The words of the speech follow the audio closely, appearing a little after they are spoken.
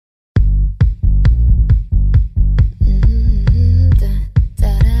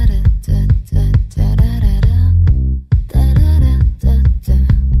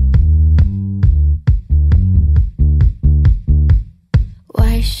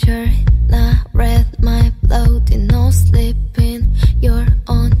shirt, not red, my bloody nose sleeping. You're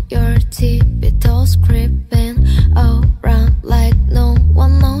on your TV, toes creeping around like no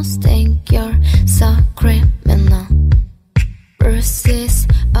one knows. Think you're so criminal. Bruises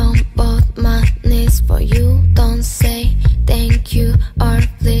on both my knees for you. Don't say thank you or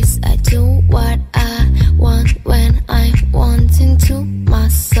please. I do what I want when I'm wanting to. My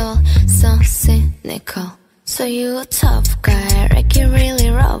soul so cynical. So you a tough guy, like you really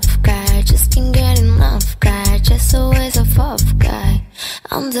rough guy. Just can't get enough guy, just always a tough guy.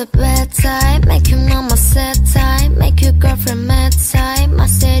 I'm the bad type, make your mama sad type, make your girlfriend mad type. I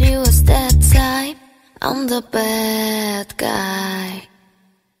said you was that type. I'm the bad guy.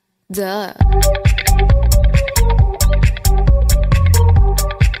 Duh.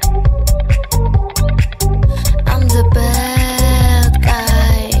 I'm the bad guy.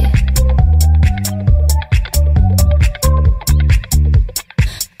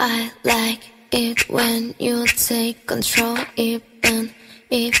 I like it when you take control, even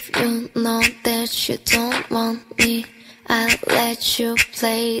if you know that you don't want me. I'll let you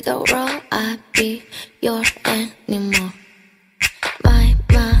play the role, I'll be your animal. My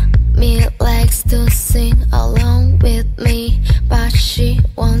mommy likes to sing along with me, but she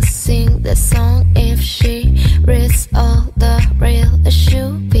won't sing the song if she reads all the real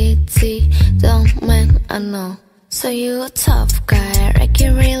stupidity. Don't man, I know. So you a tough guy, like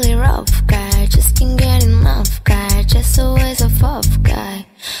you really rough guy. Just can't get enough guy, just always a tough guy.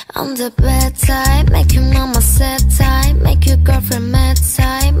 I'm the bad type, make your mama sad type, make your girlfriend mad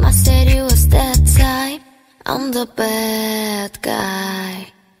type. I said you was that type. I'm the bad guy.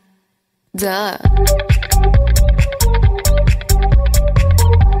 Duh.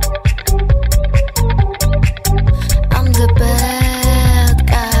 I'm the bad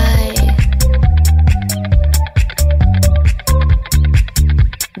guy.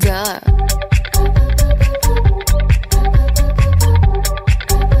 Duh.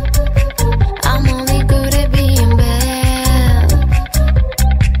 I'm only good at being bad.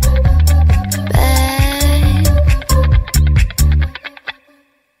 Bad.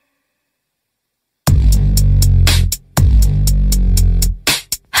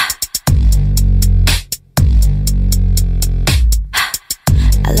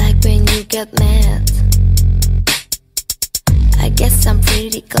 I like when you get mad. I guess I'm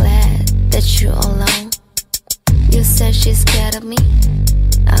pretty glad that you're alone. You said she's scared of me.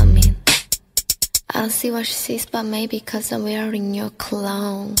 I mean, I don't see what she sees, but maybe 'cause I'm wearing your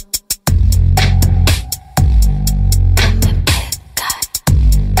cologne. I'm a bad guy.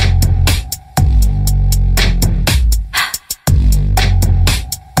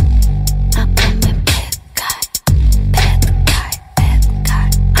 I'm a bad guy. Bad guy, bad guy.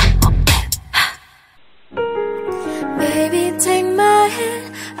 I'm a bad. Baby, take my hand,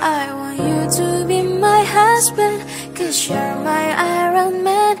 I want you to be my husband, 'cause you're my Iron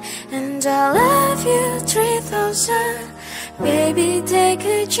Man, and I love you 3000. Baby, take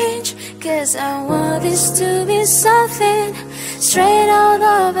a change, 'cause I want this to be something straight out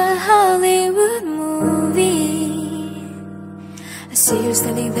of a Hollywood movie. I see you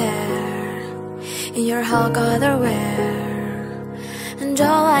standing there in your Hulk underwear, and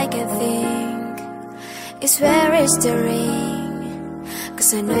all I can think is where is the ring?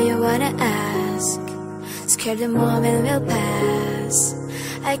 'Cause I know you wanna ask, scared the moment will pass.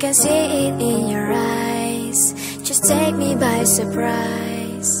 I can see it in your eyes, just take me by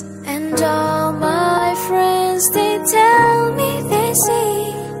surprise. And all my friends, they tell me they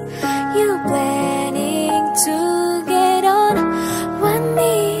see you planning to get on one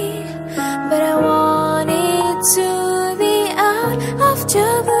knee, but I want it to be out of the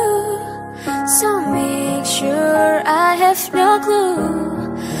blue. So make sure I have no clue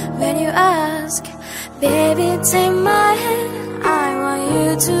when you ask. Baby, take my hand, I want you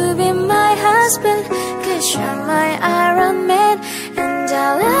to be my husband, 'cause you're my Iron Man, and I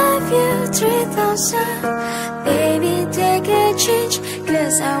love you 3000. Baby, take a change,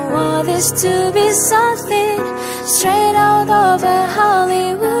 'cause I want this to be something straight out of a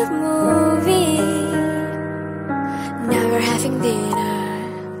Hollywood movie. Now we're having dinner,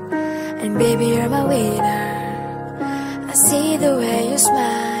 and baby, you're my winner. I see the way you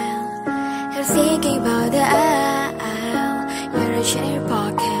smile, you're thinking about the aisle. You're reaching in your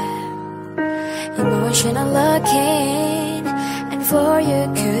pocket, emotional looking, and before you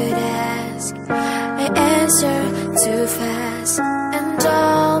could ask, I answer too fast. And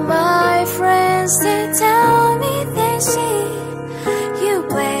all my friends, they tell me they see you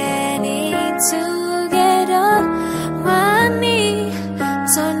planning to get on one knee.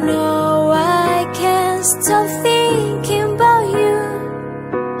 So no, I can't stop thinking about you.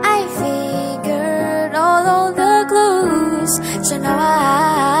 So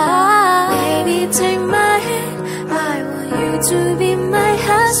now baby, take my hand, I want you to be my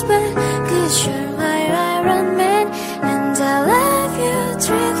husband, 'cause you're my Iron Man, and I love you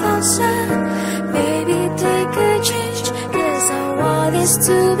 3000. Baby, take a change, 'cause I want this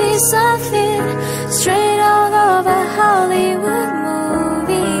to be something straight out of a Hollywood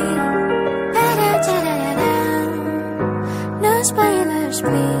movie. Da-da-da-da-da. No spoilers,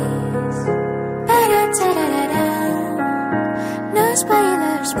 please. Da-da-da-da-da. No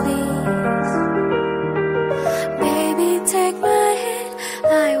spoilers, please. Baby, take my hand,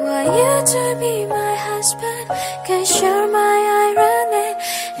 I want you to be my husband, 'cause you're my Iron Man,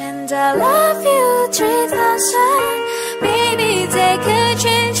 and I love you 3000. Baby, take a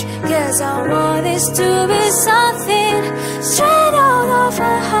change, 'cause I want this to be something straight out of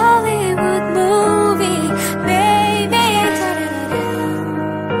a Hollywood movie. Baby,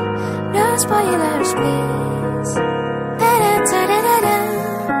 no spoilers, please. Da-da-da-da-da.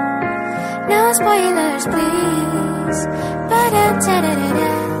 No spoilers, please.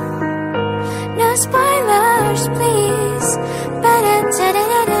 Ba-da-da-da-da-da. No spoilers, please.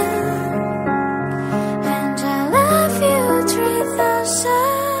 Ba-da-da-da-da-da. And I love you 3000.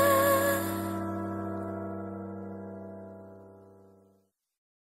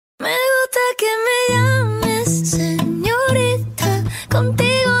 Me gusta que me llames señorita,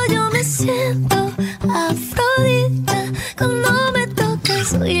 contigo yo me siento Afrodita, cuando me tocas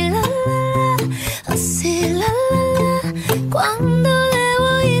soy la la, así la la la, cuando debo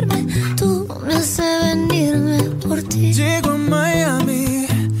irme tú me haces venirme por ti. Llego a Miami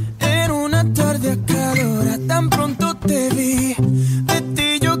en una tarde acalorada, tan pronto te vi, de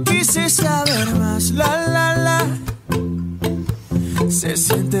ti yo quise saber más, la la la. Se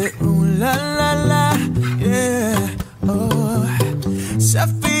siente un la la la, yeah, oh.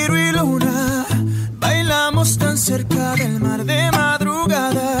 Zafiro y luna, bailamos tan cerca del mar de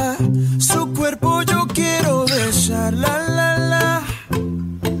madrugada. Su cuerpo yo quiero besar, la la la.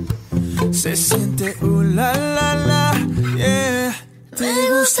 Se siente un la la la, yeah. Me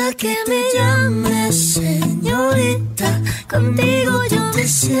gusta que me llames señorita, contigo yo me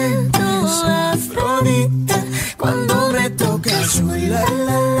siento Afrodita, cuando me tocas soy la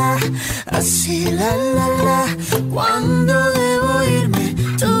la la, así la la la, cuando debo irme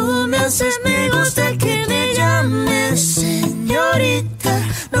tú me haces. Me gusta que me llames señorita,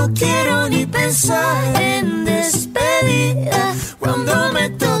 no quiero ni pensar en despedida, cuando me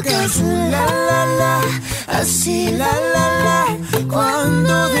tocas soy la la la, así la la la,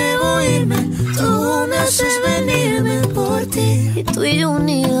 cuando debo irme tú me haces venirme por ti. Y tú y yo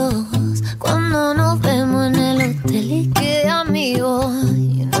unidos, cuando nos vemos en el hotel y que amigos,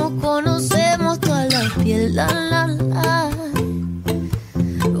 y nos conocemos toda la piel, la la la.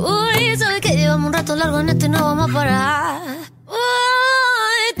 Uy, sabes que llevamos un rato largo en esto y no vamos a parar.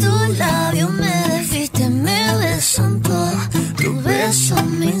 Uy, tus labios me desvisten, me besan todo, tus besos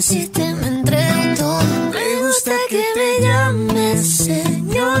me insisten, me entrego todo. Me gusta que me llames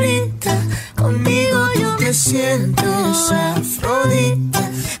señorita, conmigo yo me siento Afrodita,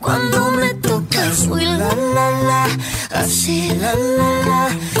 cuando me tocas soy la la la, así la la la,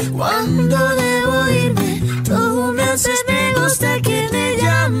 cuando debo irme tú me haces. Me gusta que me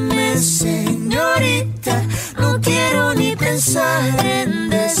llames señorita, no quiero ni pensar en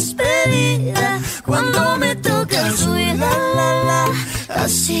despedida, cuando me tocas soy la la la,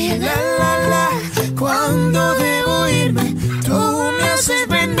 así la la la, cuando debo irme tú me haces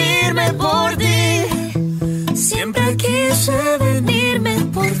venirme por ti. Siempre quise venirme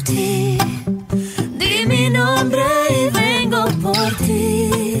por ti. Di mi nombre y vengo por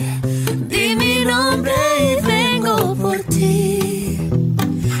ti. Di mi nombre y vengo por ti.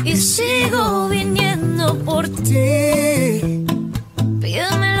 Y sigo viniendo por ti.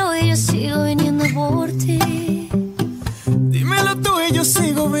 Pídemelo y yo sigo viniendo por ti. Dímelo tú y yo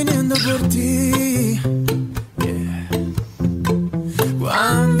sigo viniendo por ti.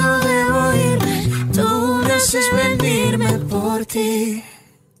 Cuando debo irme, tú me haces venirme por ti.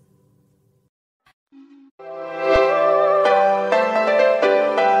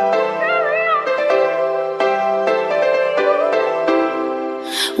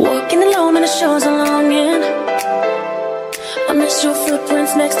 Walking alone and it shows a longing. I miss your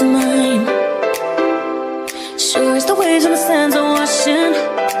footprints next to mine. Sure as the waves and the sands are washing,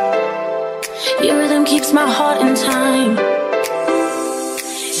 your rhythm keeps my heart in time.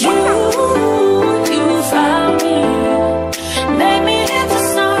 You found me, made me into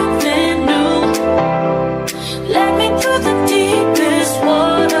something new. Led me through the deepest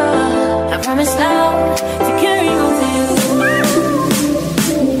water. I promise now to carry on for you.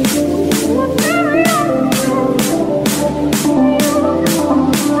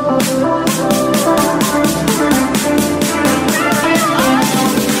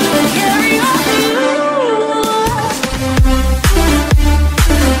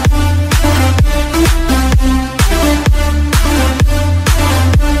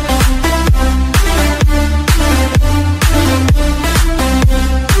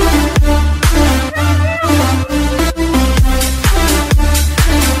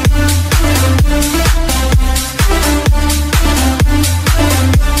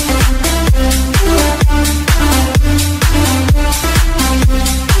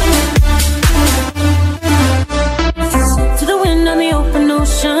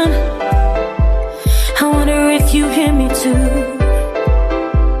 if you hear me too.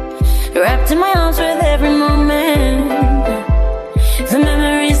 Wrapped in my arms with every moment, the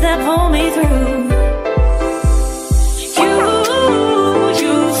memories that pull me through.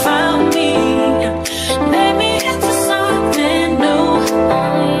 You found me, made me into something new.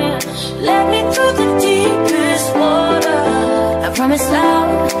 Led me through the deepest water. I promise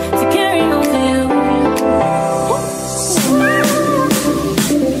I'll to carry on for you.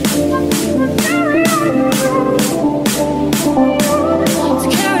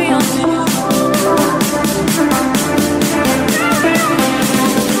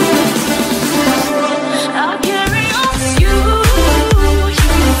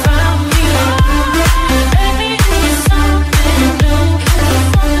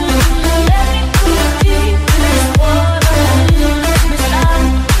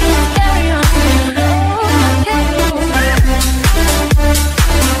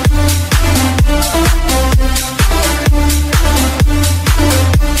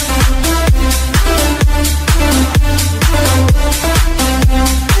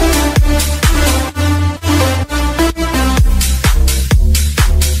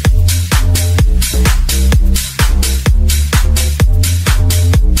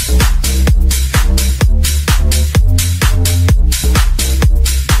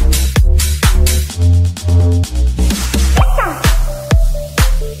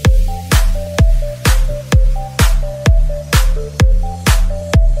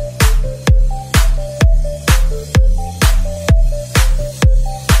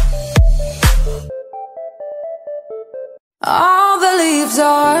 All the leaves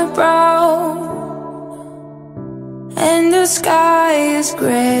are brown and the sky is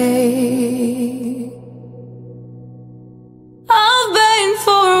gray. I've been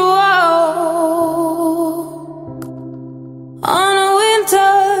for a walk on a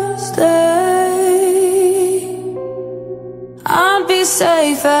winter's day. I'd be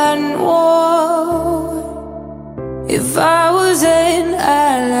safe and warm if I was in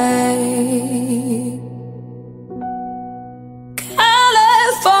LA.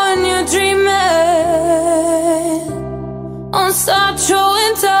 California dreaming on such a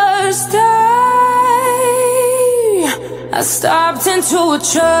winter's day. I stopped into a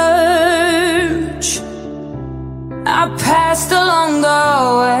church I passed along the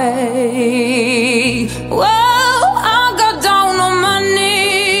way. Well, I got down on my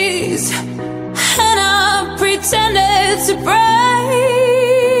knees and I pretended to pray.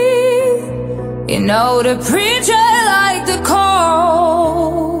 You know, the preacher liked the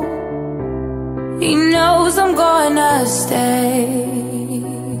call. He knows I'm gonna stay.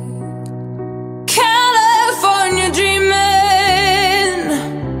 California dreaming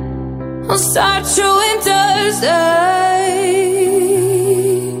on such a winter's day.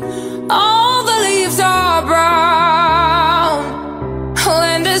 All the leaves are brown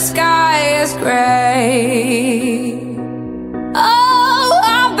when the sky is gray. Oh,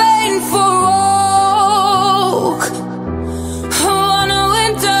 I've been for a walk on a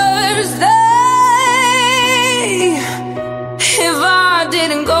winter's day. If I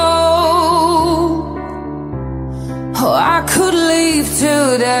didn't go, oh, I could leave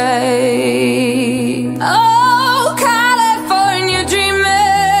today. Oh, California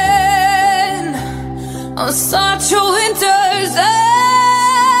dreaming on such a winter's day.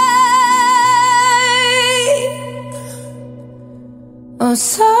 On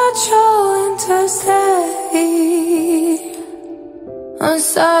such a winter's day. On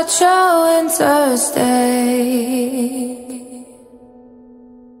such a winter's day.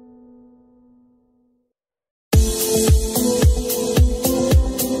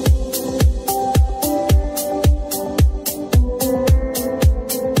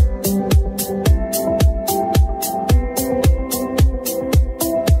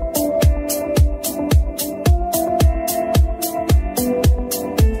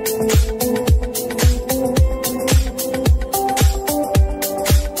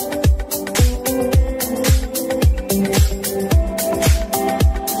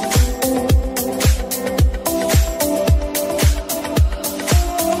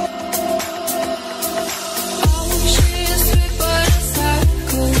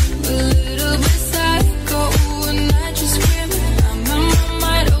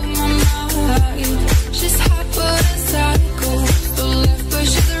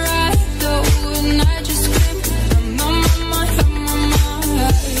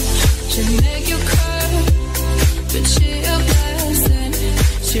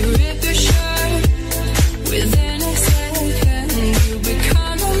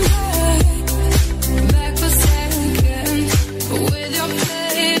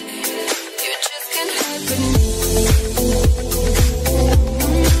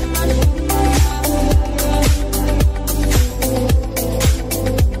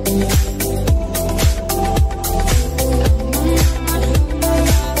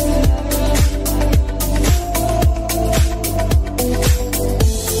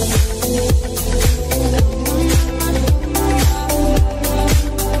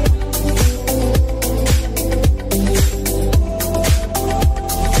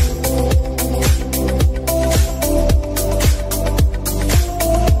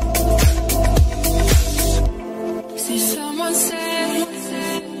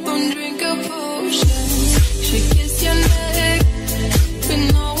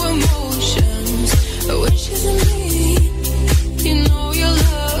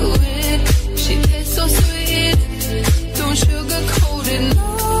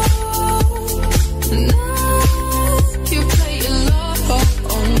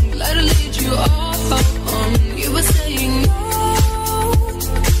 try to lead you on. You were saying no,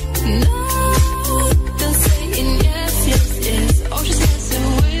 no, then saying yes, yes, yes. Oh, just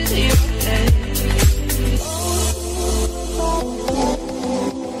messing with your head.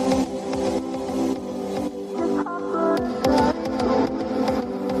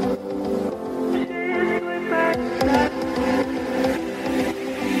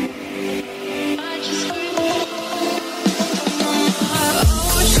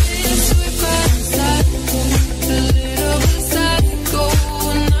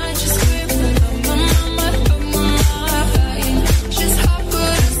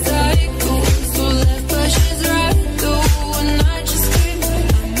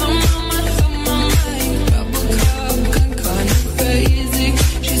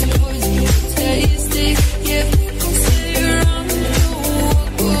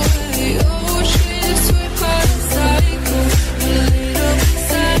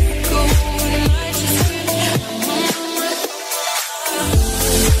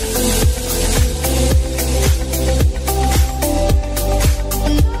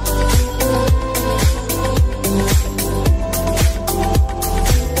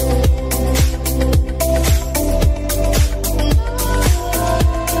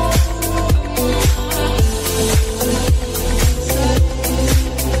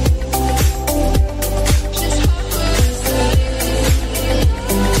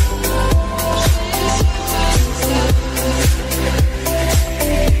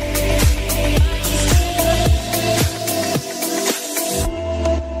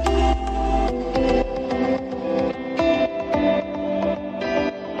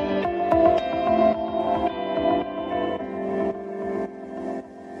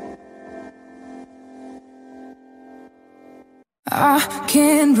 I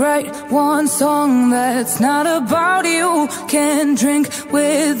can't write one song that's not about you. Can't drink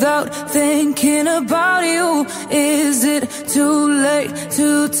without thinking about you. Is it too late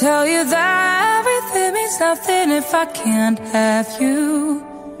to tell you that everything means nothing if I can't have you?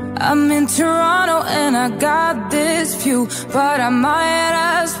 I'm in Toronto and I got this view, but I might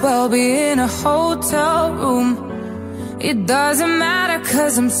as well be in a hotel room. It doesn't matter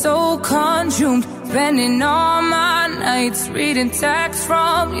 'cause I'm so consumed, spending all my nights reading texts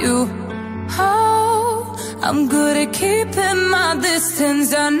from you. Oh, I'm good at keeping my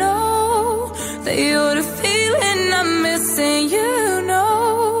distance. I know that you're the feeling I'm missing. You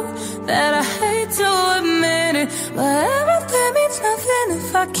know that I hate to admit it, but everything means nothing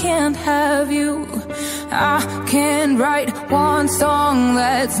if I can't have you. I can't write one song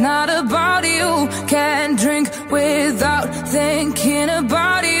that's not about you. Can't drink without thinking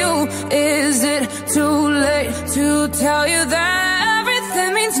about you. Is it too late to tell you that everything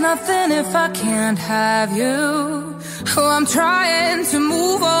means nothing if I can't have you? Oh, I'm trying to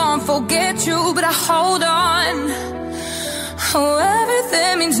move on, forget you, but I hold on. Oh,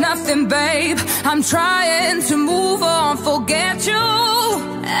 everything means nothing, babe. I'm trying to move on, forget you.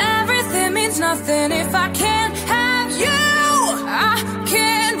 Everything means nothing if I can't have you. I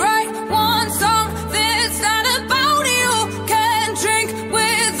can't write one song that's not about you. Can't drink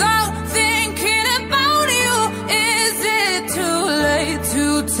without thinking about you. Is it too late to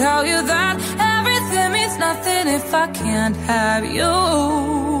tell you that everything means nothing if I can't have you?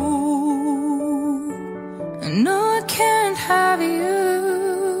 No, I can't have you.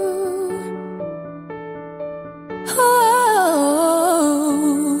 Oh,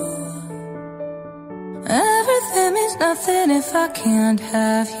 everything means nothing if I can't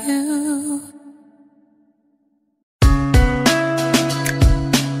have you.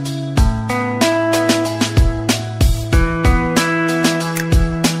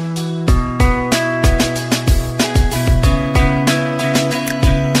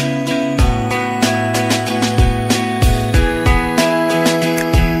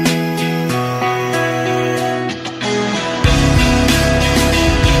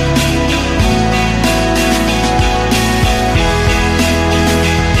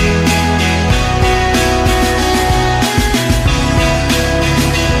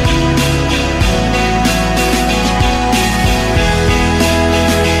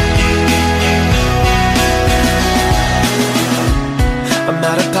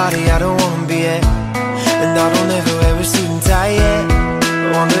 I don't wanna be at, and I don't ever wear a suit and tie yet.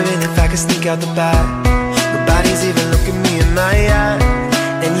 Wondering if I could sneak out the back. Nobody's even looking me in my eye.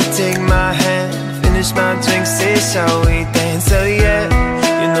 And you take my hand, finish my drink, say shall we dance? Oh yeah,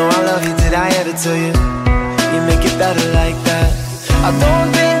 you know I love you, did I ever tell you? You make it better like that. I don't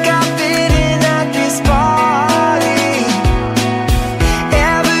think I fit in at this party.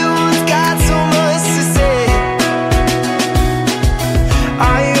 Everyone's got so much to say.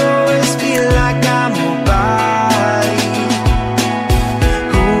 Are you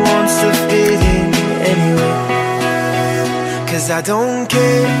I don't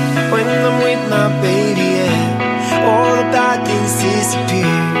care when I'm with my baby, yeah. All the bad things disappear,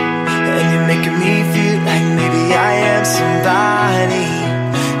 and you're making me feel like maybe I am somebody.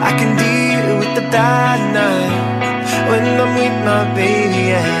 I can deal with the bad night when I'm with my baby,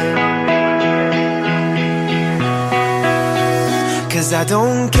 yeah. 'Cause I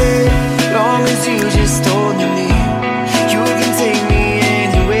don't care, long as you just hold me near. You can take me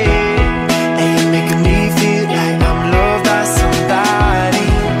anywhere, and you're making me feel like I'm loved by somebody.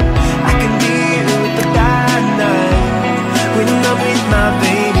 I can deal with the bad night when I'm with my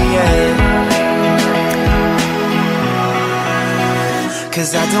baby, yeah.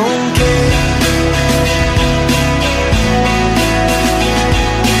 'Cause I don't care.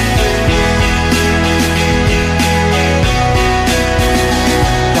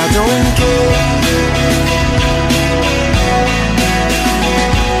 I don't care.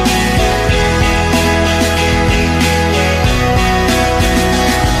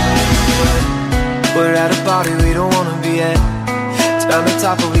 We're at a party we don't wanna be at. It's round the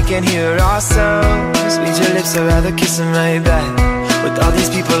top but we can't hear ourselves. Read your lips, I'd rather kiss them right back. With all these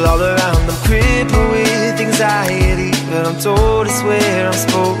people all around, I'm crippled with anxiety, but I'm told it's where I'm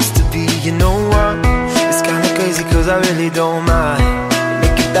supposed to be. You know what? It's kinda crazy 'cause I really don't mind.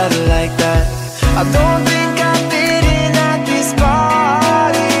 Make it better like that. I don't think I fit in at this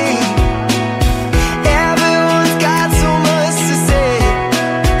party. Everyone's got so much to say.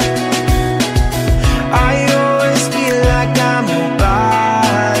 I always feel like I'm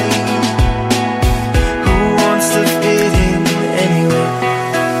nobody who wants to fit in anyway.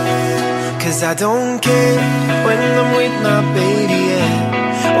 'Cause I don't care when I'm with my baby,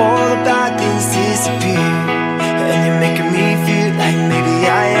 yeah. All the bad things disappear, and you're making me feel like maybe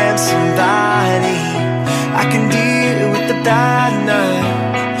I am somebody. I can deal with the bad night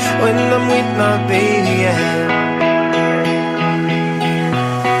when I'm with my baby, yeah.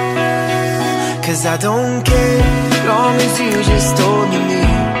 'Cause I don't care, long as you just hold me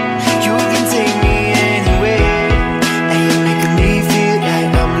near. You can take me anywhere, and you're making me feel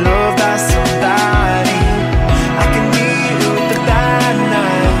like I'm loved by somebody. I can deal with the bad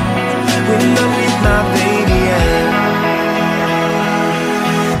night when I'm with my baby, yeah.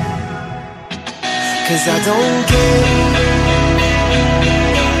 'Cause I don't care.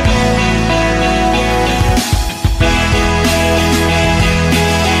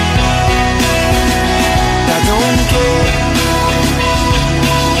 I don't care.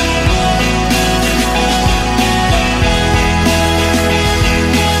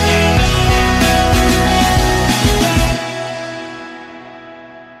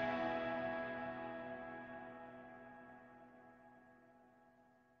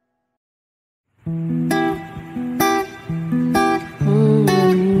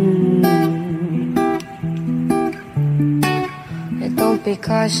 Don't be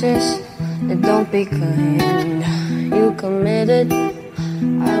cautious, don't be kind. You committed,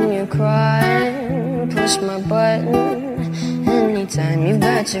 I'm your crime. Push my button anytime. You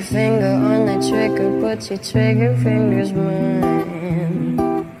got your finger on the trigger, put your trigger fingers mine.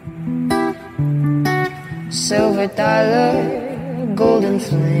 Silver dollar, golden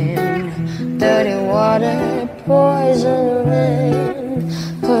flame, dirty water, poison rain,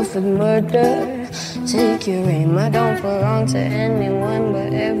 perfect murder. Take your aim. I don't belong to anyone,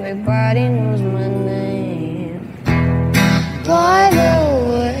 but everybody knows my name. By the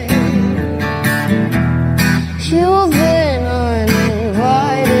way, you've been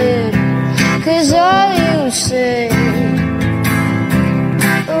uninvited, 'cause all you say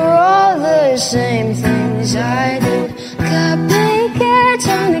are all the same things I did. Copycat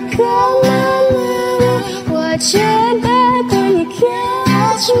on the color, watch your back when you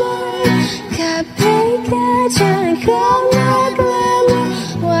catch mine. Copycat trying to call my glamour.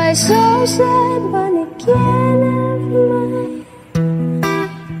 Why so sad when you can't have mine?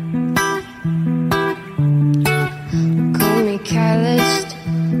 Call me calloused,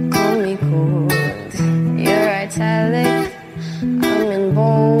 call me cold. You're italic, I'm in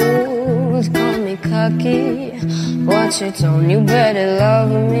bold. Call me cocky, watch your tone. You better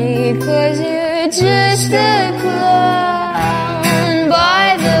love me, 'cause you're just a clown. By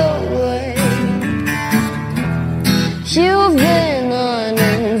the way, you've been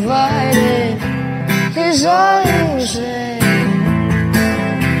uninvited, 'cause all you say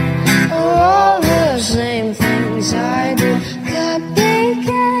are all the same things I did.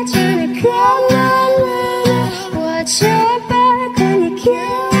 Copycat trying to call my murder. Watch your back when you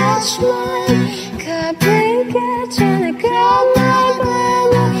catch mine. Copycat trying to call my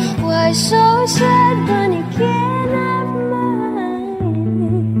glamour. Why so sad when you can't have mine?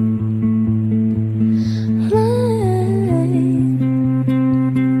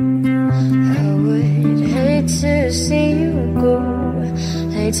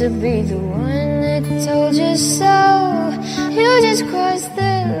 hate to be the one that told you so. You just crossed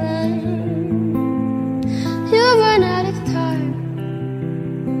the line. You run out of time.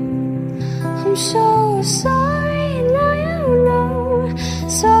 I'm so sorry, now you know.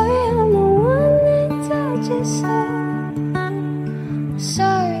 Sorry, I'm the one that told you so.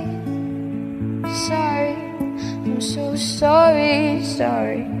 Sorry, sorry, I'm so sorry,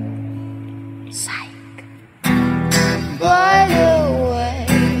 sorry. Psych. By the way,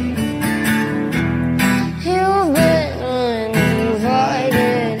 you've been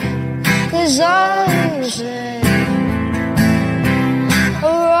uninvited, 'cause I'm saying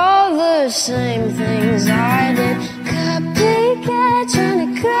are all the same things I did. Copycat trying to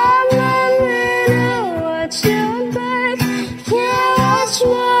come at me to watch your back. Can't watch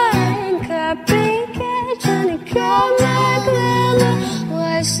mine. Copycat trying to come back.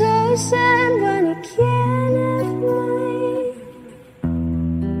 Why so sad when you can't have mine?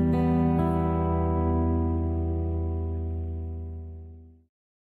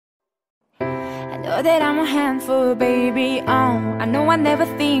 I know that I'm a handful, baby, I know I never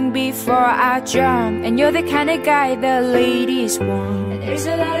think before I jump. And you're the kind of guy the ladies want. And there's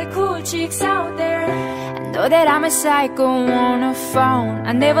a lot of cool chicks out there. I know that I'm a psycho on a phone.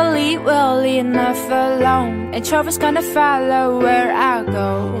 I never leave well enough alone. And trouble's gonna follow where I go.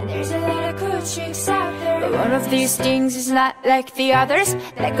 And there's a lot of cool chicks out there. But one of these things is not like the others.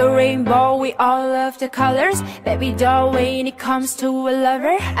 Like a rainbow, we all love the colors. Baby doll, when it comes to a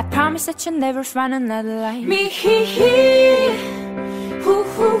lover, I promise that you'll never find another like me. Hoo,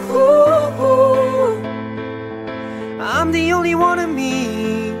 hoo, hoo, hoo. I'm the only one of me.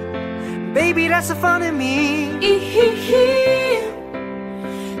 Baby, that's the fun of me.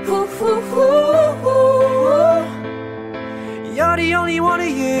 Hoo, hoo, hoo, hoo. You're the only one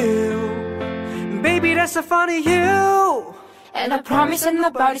of you. Baby, that's the fun of you. And I promise that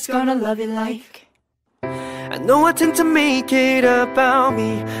nobody's gonna love you like. I know I tend to make it about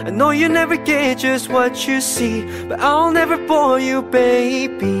me. I know you never get just what you see, but I'll never bore you,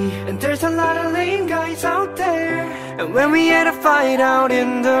 baby. And there's a lot of lame guys out there. And when we had a fight out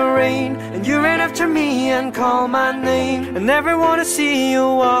in the rain, and you ran after me and called my name, I never wanna see you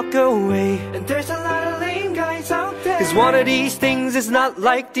walk away. And there's a lot of lame guys out there. 'Cause one of these things is not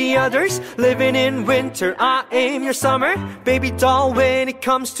like the others. Living in winter, I am your summer. Baby doll, when it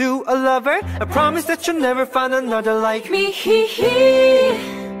comes to a lover, I promise that you'll never find another like me.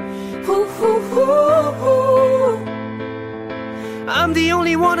 Hoo, hoo, hoo, hoo. I'm the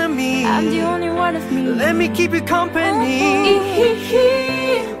only one of me. I'm the only one of me. Let me keep you company.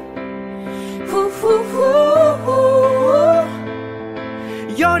 Hoo, hoo, hoo, hoo.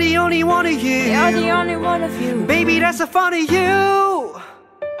 You're the only one of you. You're the only one of you. Baby, that's the fun of you.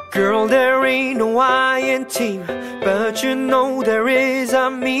 Girl, there ain't no I in team, but you know there is a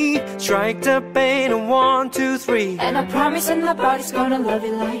me. Strike the band on 1, 2, 3. And I promise that nobody's gonna love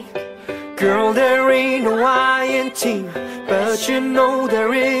you like. Girl, there ain't no I in team, but you know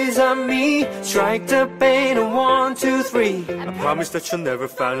there is a me. Strike the band on 1, 2, 3. I promise that you'll never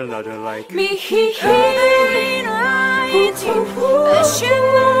find another like me. Girl, there ain't no I in team, but you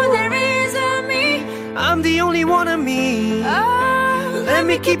know there is a me. I'm the only one of me. Let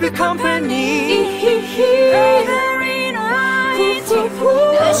me keep you company. Girl, there ain't no I in team,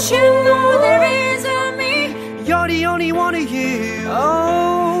 but you know there is a me. You're the only one of you.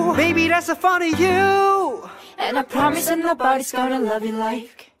 Oh, baby, that's the fun of you. And I promise that nobody's gonna love you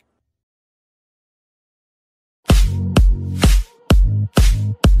like.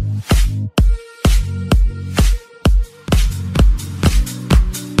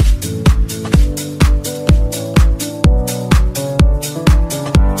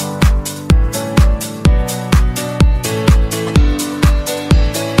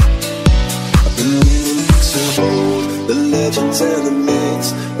 And the myths,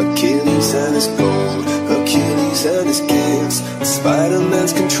 Achilles and his gold, Hercules and his gifts,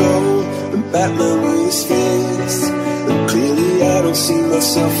 Spider-Man's control, and Batman with his fists. And clearly I don't see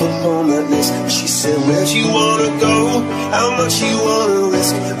myself upon that list. She said, where'd you wanna go? How much you wanna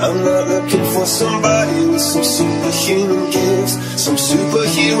risk? I'm not looking for somebody with some superhuman gifts, some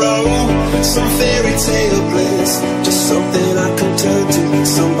superhero, some fairy tale bliss. Just something I can turn to,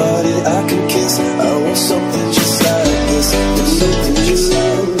 somebody I can kiss. I want something just like this. Something just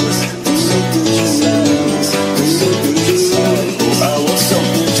like this. Something just like this. Something just like this. Oh, I want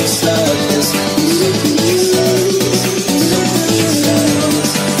something just like this.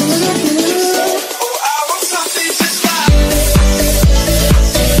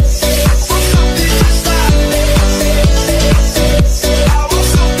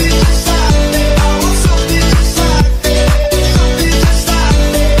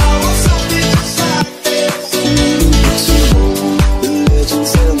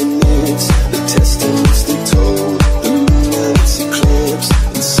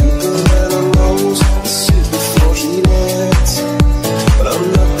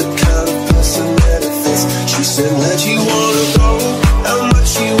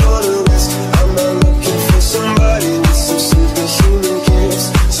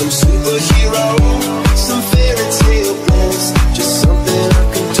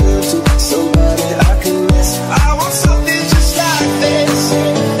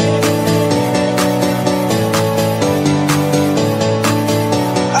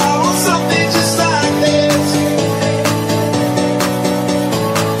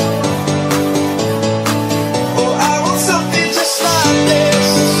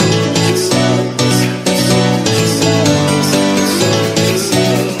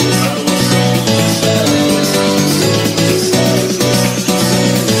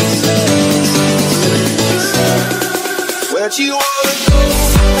 much you wanna go,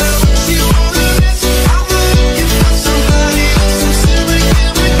 how much you wanna miss. I'm looking for somebody else, some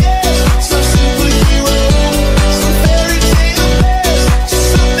superhuman, some superhero, some fairy tale best, just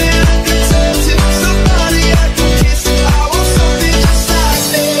something I can turn to, somebody I can kiss. I want something just like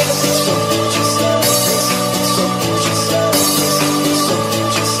this, something just like this, something just like this, something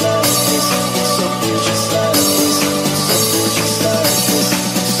just like this, something just like this, something just like this, something just like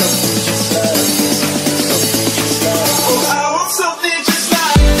this, something just like this. Oh, I want something just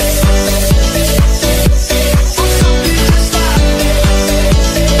like this. Something just like this.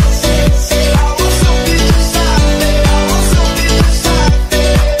 I want something just like this. I want something just like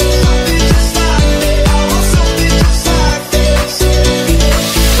this. Something just like this. I want something just like this.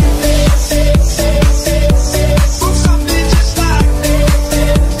 Want something just like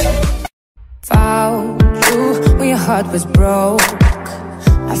this. Found you when your heart was broke.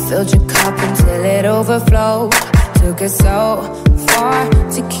 I filled your cup until it overflowed. Took it so far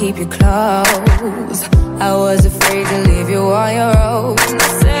to keep you close. I was afraid to leave you on your own. I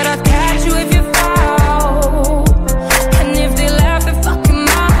said I'd catch you if you fall, and if they laugh, they fucking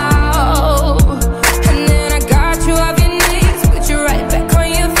mouth. And then I got you off your knees, put you right back on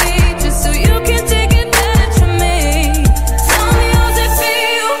your feet, just so you can take advantage of me. Tell me how's it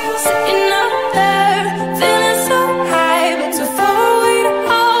feel, sitting up there, feeling so high, but too far away to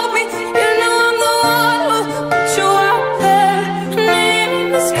hold me. You know I'm the one who put you out there, name in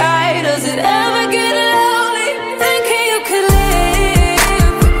the sky. Does it ever get lonely? Thinking you could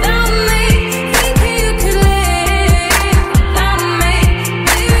live without me, thinking you could live without me.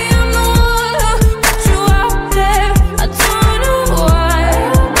 Baby, I'm the one who put you out there. I don't know why.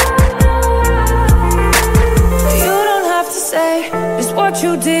 You don't have to say just what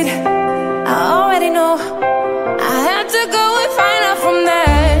you did, I already know. I had to go and find out from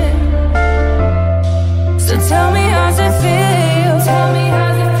there. So tell me how's it feel, tell me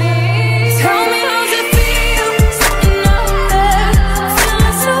how's it feel, tell me how's it feel, sitting up there,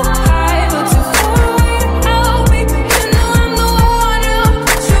 feeling so high, but too far away to hold me. You know I'm the one who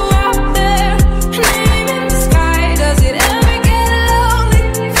put you out there, name in the sky. Does it ever get lonely?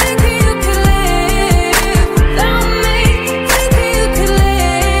 Thinking you could live without me, thinking you could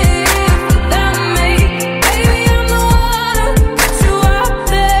live without me. Baby, I'm the one who put you out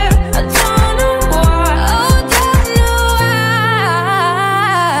there. I don't know why, oh, don't know why.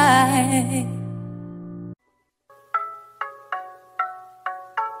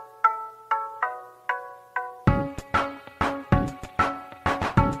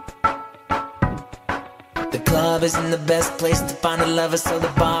 The club isn't the best place to find a lover, so the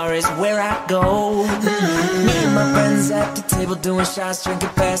bar is where I go. Me and my friends at the table doing shots, drinking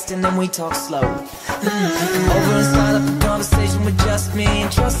fast, and then we talk slow. Come over and start up a conversation with just me,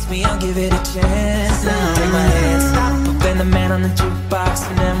 and trust me, I'll give it a chance. Take my hand, stop, up and the man on the jukebox,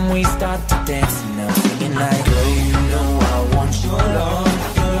 and then we start to dance. And I'm singing like, girl, you know I want your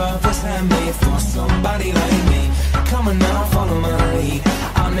love. Your love was handmade for somebody like me. Come on now, follow my lead.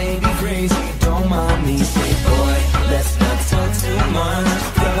 I may be crazy, don't mind me. Say, boy, let's not talk too much.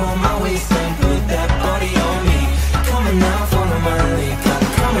 Grab on my waist and put that body on me. Come on now, follow my lead.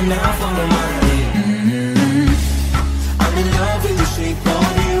 Come on now, follow my lead. I'm in love with the shape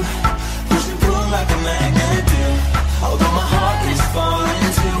of you. Push and pull like a magnet do. Although my heart is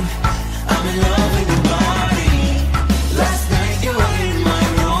falling too, I'm in love with your body. Last night you were in my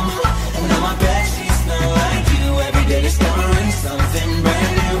room, and now my bed sheets smell like you. Every day discovering something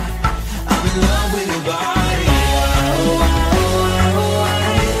brand new. I'm in love with your body.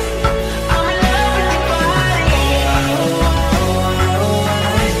 I'm in love with your body.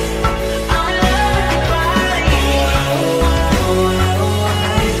 I'm in love with your body.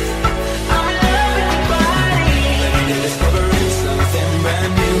 I'm in love with your body. Every day discovering something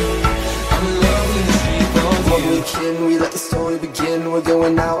brand new. I'm in love with the shape of One you. weekend, we let the story begin. We're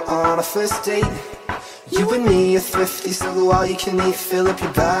going out on a first date. You and me are thrifty, so go all you can eat. Fill up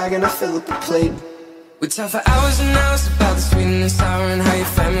your bag and I fill up the plate. We talk for hours and hours about the sweet and the sour and how your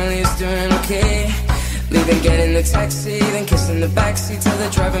family is doing okay. Leaving, getting the taxi, then kissing the backseat till the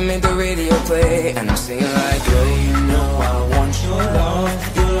driver made the radio play. And I'm singing like, Girl, you know I want your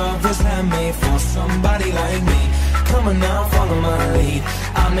love. Your love was handmade for somebody like me. Come on now, follow my lead.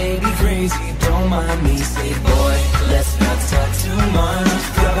 I may be crazy, don't mind me. Say, boy, let's not talk too much.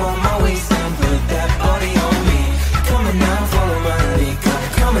 Grab on my waist and put that body on me. Come on now, follow my lead.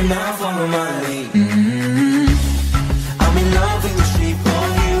 Come on now, follow my lead. I'm in love with the shape of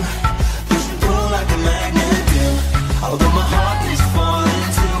you. Push and pull like a magnet do. Although my heart is falling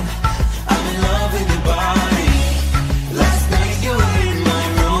too, I'm in love with your body. Last night you were in my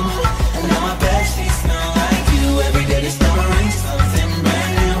room, and now my bed sheets smell like you. Every day discovering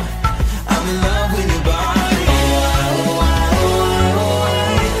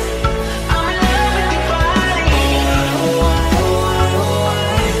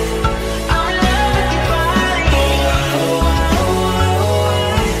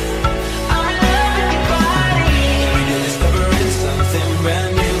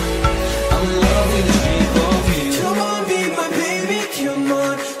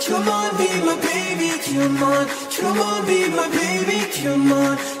come on, be my baby, come on, come on, be my baby, come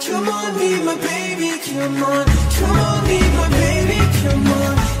on, come on, be my baby, come on, come on, be my baby, come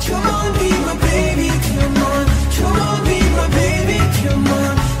on, come on, be my baby, come on, come on, be my baby, come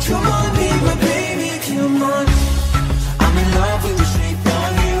on, come on, be my baby, come on. I'm in love with the shape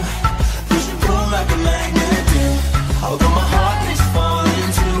of you, push and pull like a magnet do. Although my heart is falling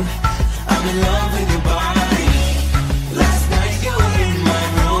too, I'm in love with your body. Last night you were in my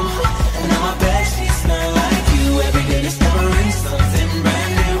room, and now my bed sheets smell like you. Every day discovering something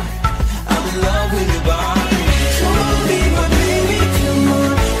brand new. I'm in love with your body. Come on, be my baby, come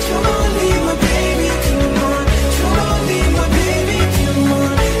on, come on, be my baby, come on, come on, be my baby, come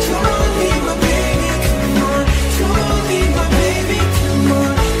on, come on, be my baby, come on, come on, be my baby, come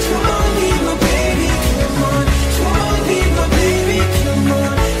on, come on, be my baby, come on, come on, be my baby, come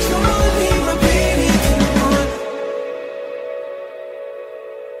on, come on, be my baby, come on.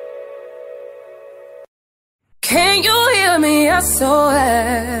 Can you hear me? SOS.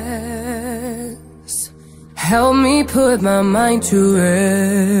 Help me put my mind to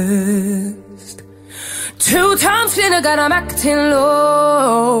rest. 2 times vinegar, I'm acting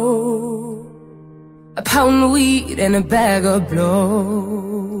low. A pound of weed and a bag of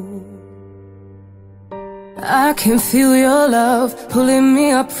blow. I can feel your love pulling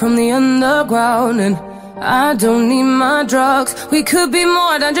me up from the underground, and I don't need my drugs. We could be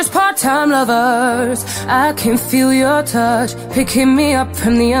more than just part-time lovers. I can feel your touch picking me up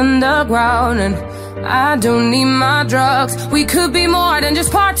from the underground, and I don't need my drugs. We could be more than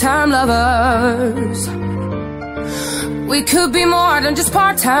just part-time lovers. We could be more than just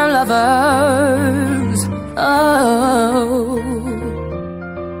part-time lovers. Oh,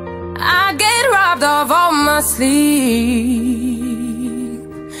 I get robbed of all my sleep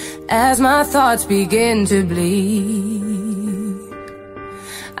as my thoughts begin to bleed.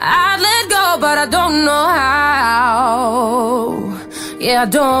 I'd let go, but I don't know how. Yeah, I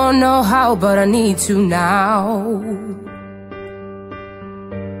don't know how, but I need to now.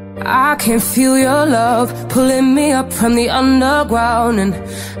 I can feel your love pulling me up from the underground, and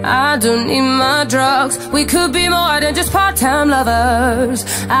I don't need my drugs. We could be more than just part-time lovers.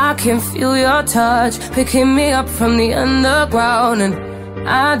 I can feel your touch picking me up from the underground, and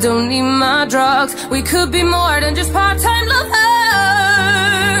I don't need my drugs. We could be more than just part-time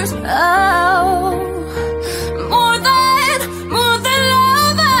lovers. Oh, more than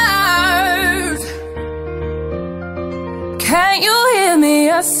lovers. Can you hear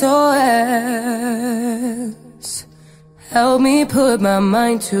me? SOS. Help me put my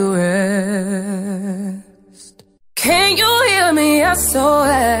mind to rest. Can you hear me?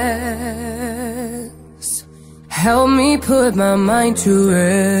 SOS. Help me put my mind to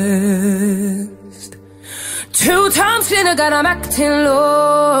rest. 2 times vinegar, I'm acting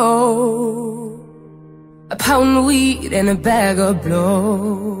low. A pound of weed and a bag of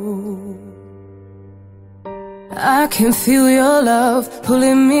blow. I can feel your love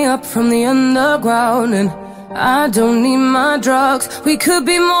pulling me up from the underground, and I don't need my drugs. We could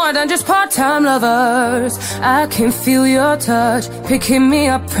be more than just part-time lovers. I can feel your touch picking me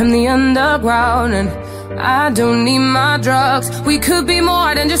up from the underground, and I don't need my drugs. We could be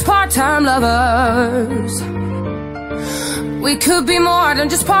more than just part-time lovers. We could be more than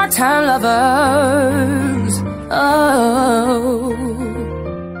just part-time lovers. Oh,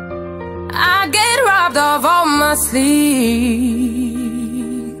 I get robbed of all my sleep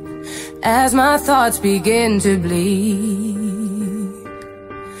as my thoughts begin to bleed.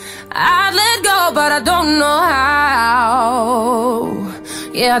 I'd let go, but I don't know how.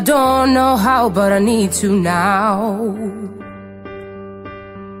 Yeah, I don't know how, but I need to now.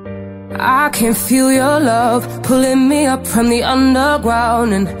 I can feel your love pulling me up from the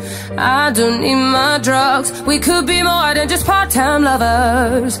underground, and I don't need my drugs. We could be more than just part-time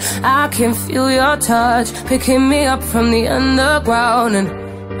lovers. I can feel your touch picking me up from the underground, and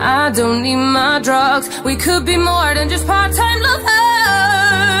I don't need my drugs. We could be more than just part-time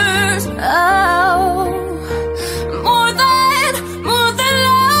lovers. Oh, more than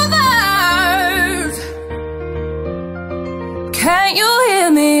lovers. Can you hear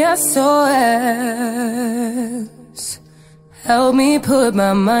me? SOS. Help me put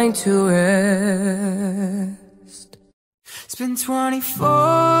my mind to rest. It's been 24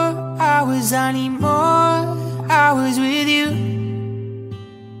 hours, I need more hours with you.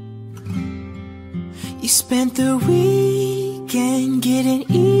 You spent the weekend getting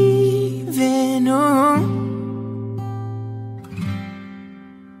even, oh.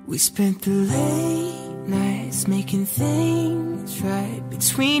 We spent the late nights making things right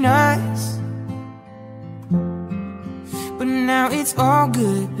between us, but now it's all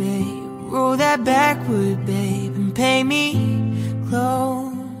good, babe. Roll that backward, babe, and pay me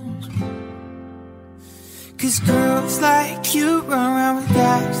close. 'Cause girls like you run around with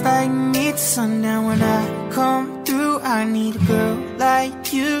guys like me till sundown. When I come through, I need a girl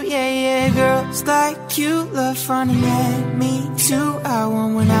like you, yeah, yeah. Girls like you love fun, and yeah, me too. I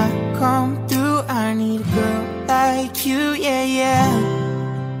want when I come through, I need a girl like you, yeah, yeah.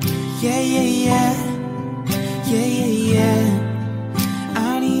 Yeah, yeah, yeah. Yeah, yeah, yeah.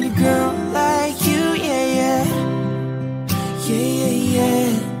 I need a girl like you, yeah, yeah. Yeah, yeah, yeah.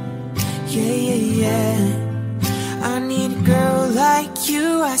 Yeah, yeah, yeah. I need a girl like you.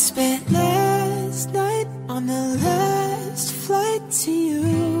 I spent last night on the last flight to you.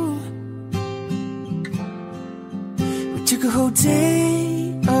 We took a whole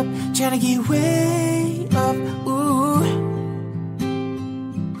day up, trying to get way up, ooh.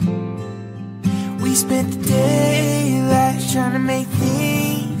 We spent the daylight trying to make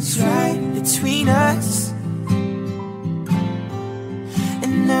things right between us.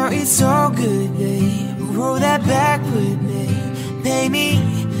 And now it's all good, babe. Roll that backward, babe. Pay me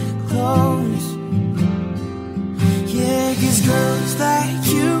close. Yeah, 'cause girls like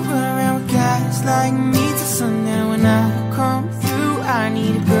you run around with guys like me till sundown. When I come through, I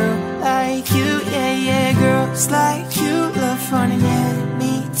need a girl like you, yeah, yeah. Girls like you love fun, and yeah,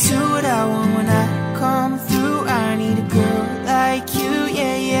 me too. What I want when I come through, I need a girl like you,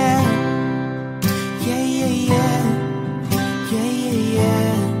 yeah, yeah. Yeah, yeah, yeah. Yeah, yeah,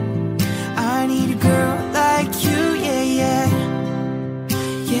 yeah. I need a girl like you, yeah, yeah.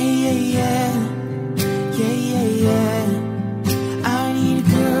 Yeah, yeah, yeah. Yeah, yeah, yeah. I need a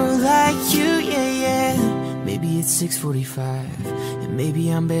girl like you, yeah, yeah. Maybe it's 6:45, and maybe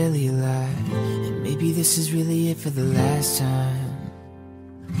I'm barely alive, and maybe this is really it for the last time.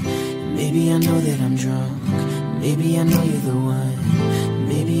 Maybe I know that I'm drunk, maybe I know you're the one.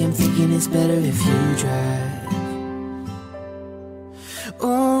 Maybe I'm thinking it's better if you drive.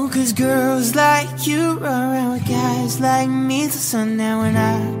 Oh, 'cause girls like you run around with guys like me till sundown. When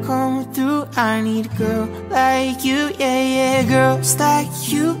I come through, I need a girl like you, yeah, yeah. Girls like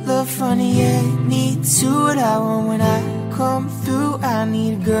you love funny, yeah, me too. What I want when I come through, I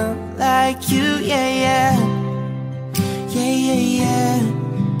need a girl like you, yeah, yeah. Yeah, yeah, yeah.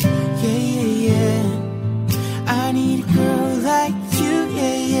 Yeah, yeah, yeah. I need a girl like you,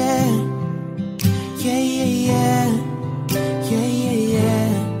 yeah, yeah. Yeah, yeah, yeah. Yeah, yeah, yeah.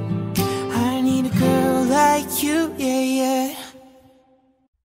 I need a girl like you, yeah, yeah.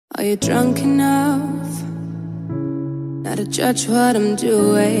 Are you drunk enough not to judge what I'm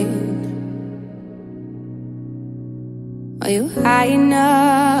doing? Are you high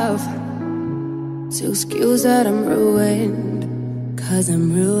enough to excuse that I'm ruined? 'Cause I'm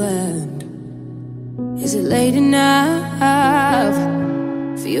ruined. Is it late enough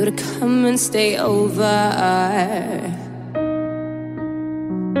for you to come and stay over?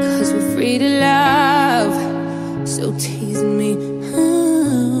 'Cause we're free to love, so tease me.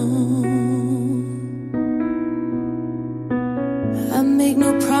 I make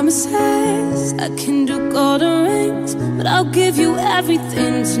no promises, I can do golden rings, but I'll give you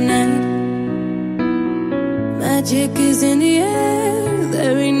everything tonight. Magic is in the air,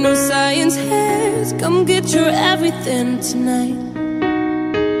 there ain't no science here. Come get your everything tonight.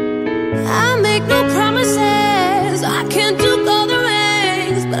 I make no promises, I can't do golden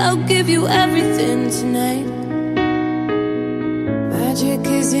rings, but I'll give you everything tonight. Magic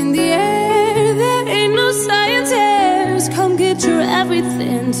is in the air, there ain't no science here. Come get your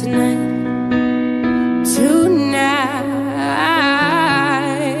everything tonight. Tonight,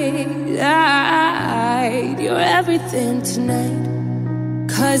 you're everything tonight.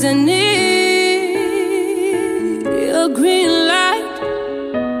 'Cause I need your green light,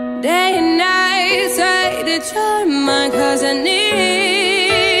 day and night, say that you're mine. 'Cause I need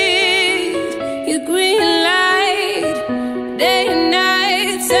your green light, day and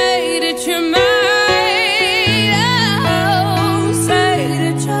night, say that you're mine.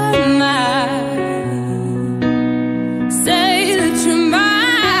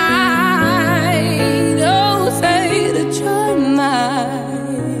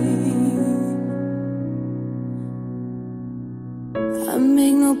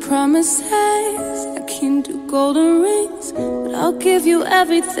 Promises, I can't do golden rings, but I'll give you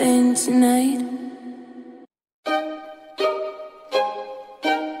everything tonight.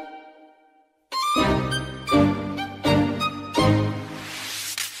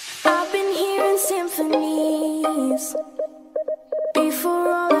 I've been hearing symphonies. Before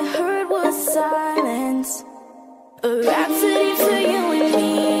all I heard was silence. A rhapsody for you and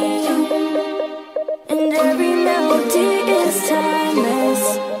me. And and every melody is timeless.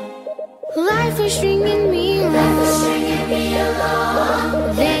 Life was stringing me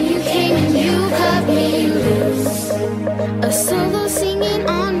along. Then you came and you cut me loose. A solo singing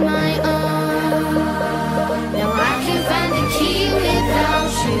on my own. Now I can't find the key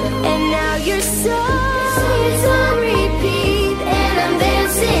without you. And now your song It's on repeat, and I'm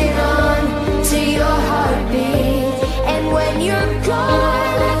dancing on to your heartbeat. And when you're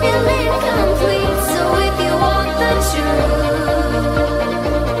gone, I feel incomplete. So if you want the truth,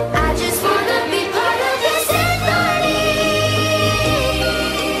 I just wanna be part of your symphony.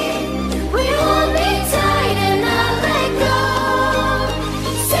 We hold me tight and I'll let go.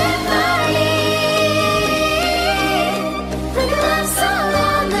 Symphony, like a love song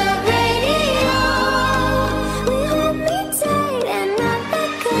on the radio. We hold me tight and not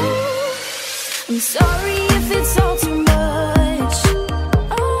let go. I'm sorry if it's all too much.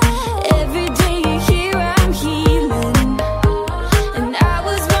 Every day you're here, I'm healing. And I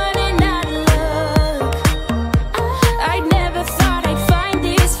was running out of luck. I never thought I'd find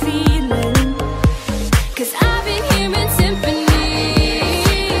this feeling. 'Cause I've been hearing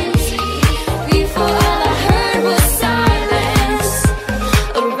symphonies. Before all I heard was silence.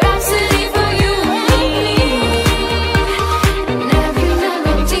 A rhapsody for you and me. And every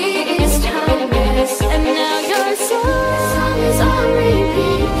melody is timeless. And now your song Is on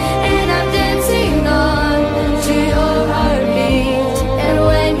repeat, and I'm dancing on to your heartbeat. and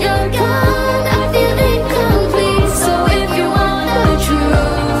when you're gone, I feel incomplete. So if you want the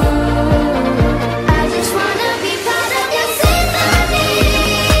truth, I just wanna be part of your symphony.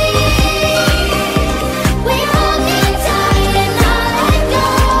 We hold me tight and I'll let go.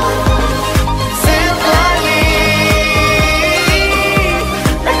 Symphony,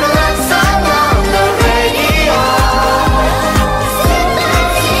 like a love song on the radio.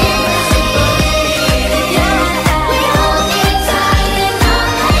 Symphony, we hold me tight and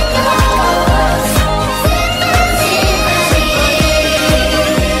I'll let go. Symphony,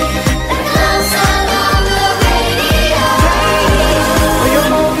 like a love song on the radio. You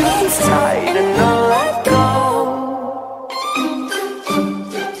hold me tight and I'll let go.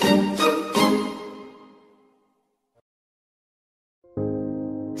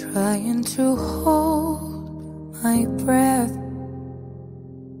 Trying to hold my breath,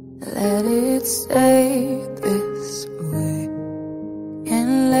 let it stay this way, and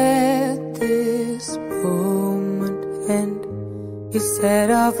let this moment end. You set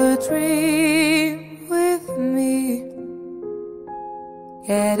off a dream with me,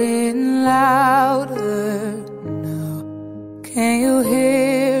 getting louder now. Can you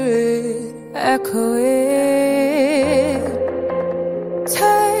hear it echoing?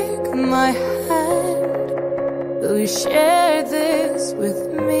 Take my hand, will you share this with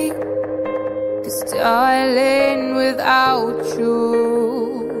me? 'Cause darling, without you,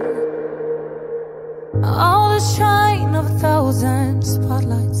 all the shine of 1,000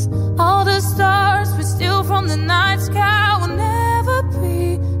 spotlights, all the stars we steal from the night sky will never be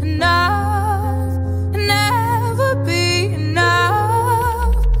enough, never be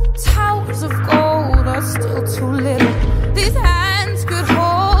enough. Towers of gold are still too little. These hands could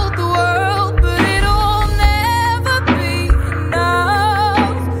hold the world, but it'll never be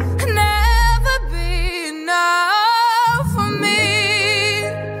enough, never be enough for me.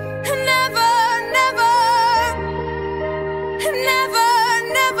 Never, never, never,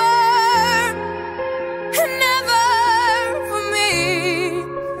 never, never for me,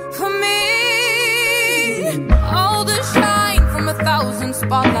 for me. All the shine from 1,000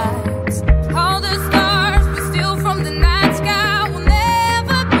 spotlights, all the stars we steal from the night sky will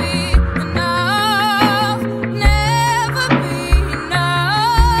never be enough, never be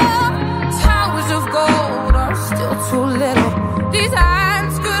enough. Towers of gold are still too little. These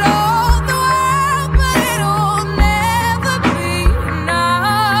hands could hold the world, but it'll never be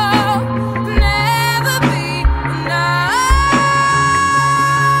enough, never be enough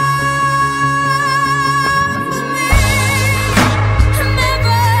for me.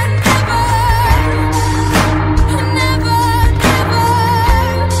 Never, never,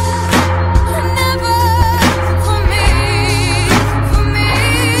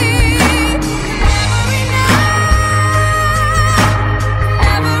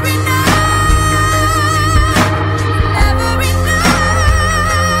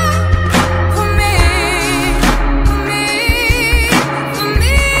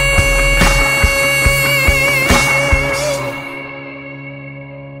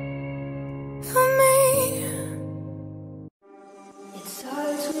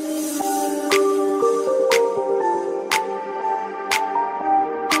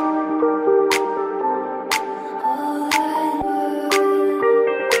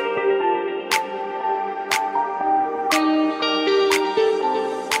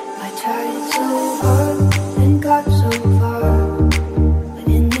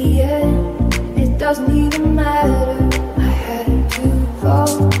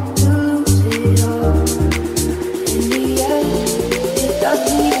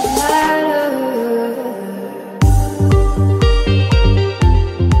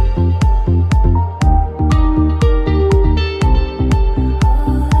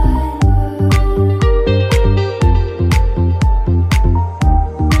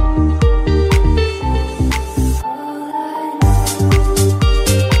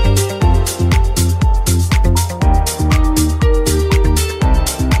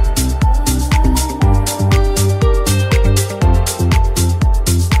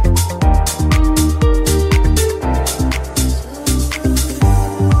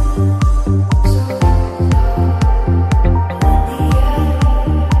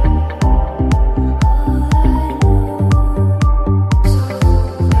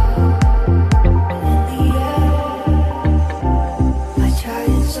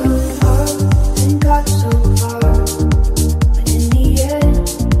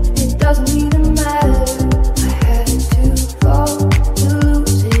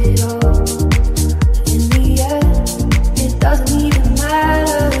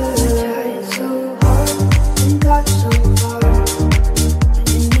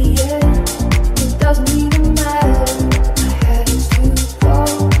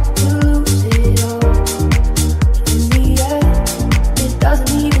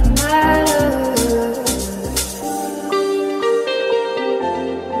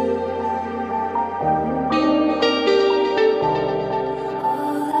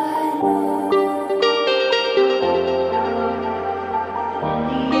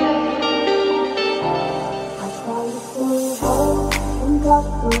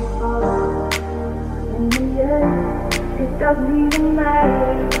 so far. In the end, it doesn't even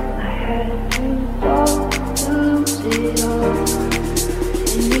matter. I had to fall to lose it all.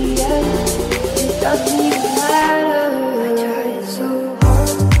 In the end, it doesn't even matter. I tried so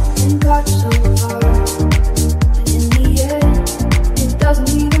hard and got so far. But in the end, it doesn't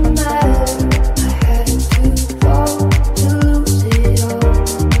even matter. I had to fall to lose it all.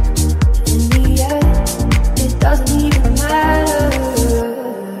 But in the end, it doesn't even matter.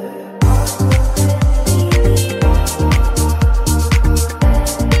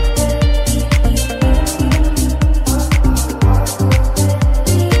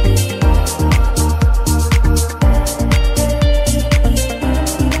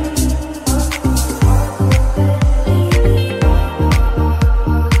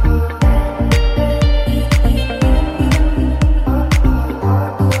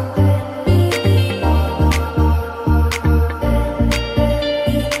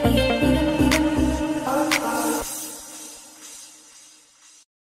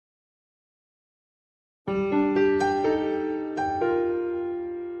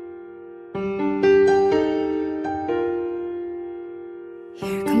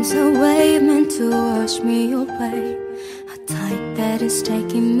 Here comes a wave meant to wash me away, a tide that is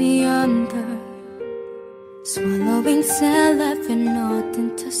taking me under. Swallowing sand, left with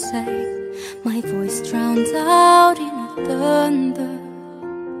nothing to say. My voice drowned out in a thunder.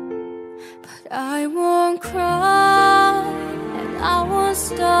 But I won't cry, and I won't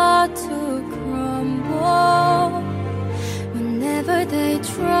start to crumble. Whenever they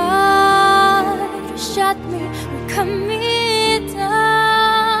try to shut me or cut me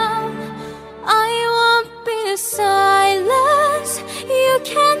down, I won't be silent. You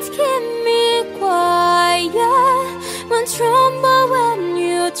can't keep me quiet. Won't tremble when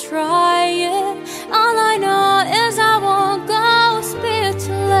you try it. All I know is I won't go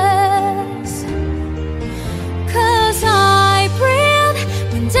speechless. 'Cause I breathe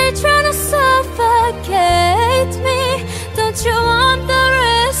when they try to suffocate me. Don't you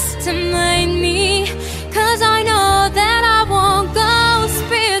underestimate me? 'Cause I know that I won't go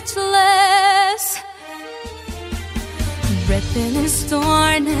speechless. Written in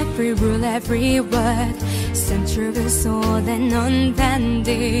stone, every rule, every word, centuries old and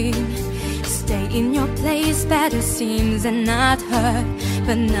unbending. Stay in your place, better seems and not hurt.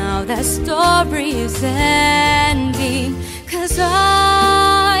 But now that story is ending. 'Cause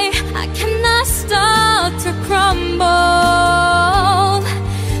I cannot stop to crumble.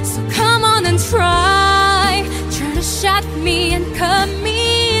 So come on and try to shut me and cut me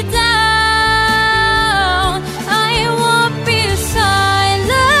down. I won't be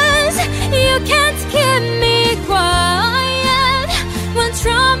silent. You can't keep me quiet. Won't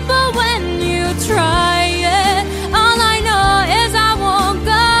tremble when you try it. All I know is I won't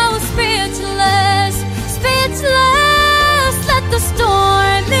go speechless. Speechless, let the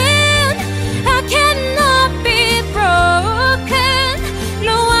storm in. I cannot be broken.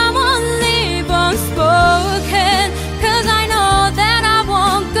 No, I won't leave unspoken. 'Cause I know that I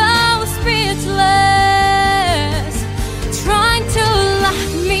won't go speechless. Trying to lock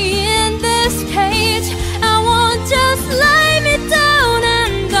me in this cage, I won't just lay me down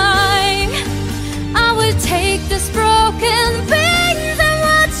and die. I will take this broken wings and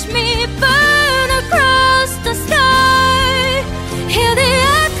watch me burn across the sky. Hear the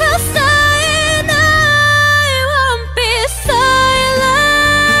echo saying I won't be silent.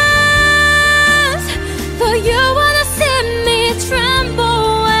 For you wanna see me tremble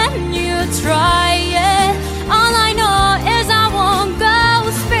when you try it. All I know is I won't go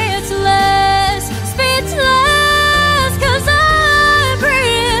speechless. Speechless, 'cause I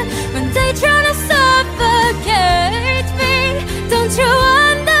breathe when they try to suffocate me. Don't you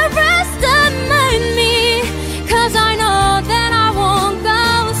underestimate me? 'Cause I know that I won't go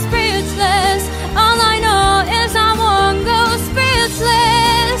speechless. All I know is I won't go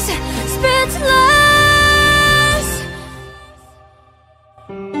speechless. Speechless.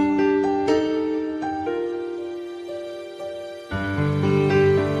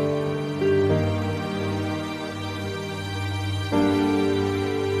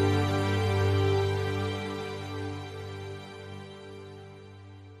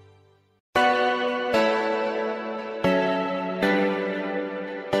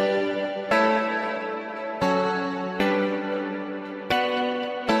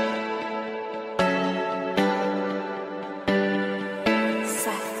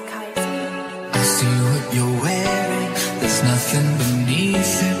 I see what you're wearing, there's nothing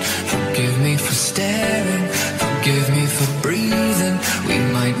beneath it. Forgive me for staring, forgive me for breathing. We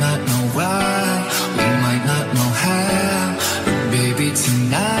might not know why, we might not know how, but baby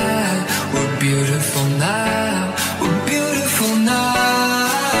tonight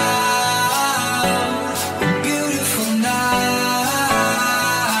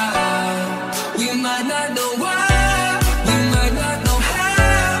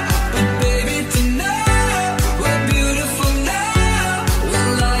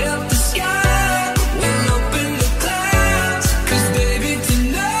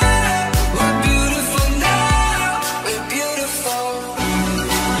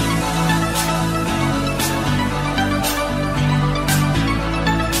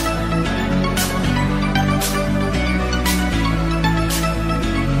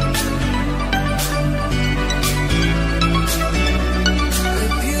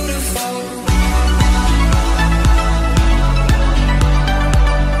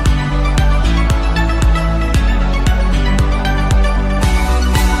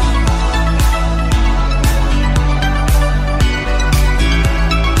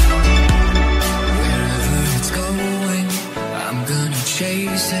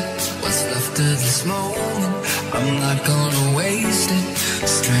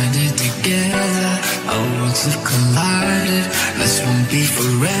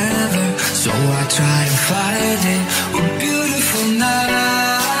forever, so I try to fight it. We're beautiful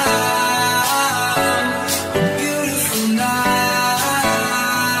now. We're beautiful now.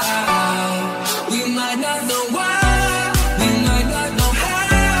 We might not know why, we might not know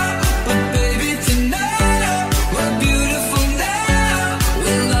how, but baby tonight we're beautiful now.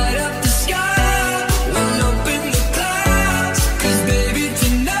 We'll light up the sky, we'll open the clouds, 'cause baby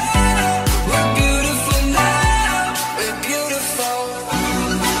tonight we're beautiful now. We're beautiful.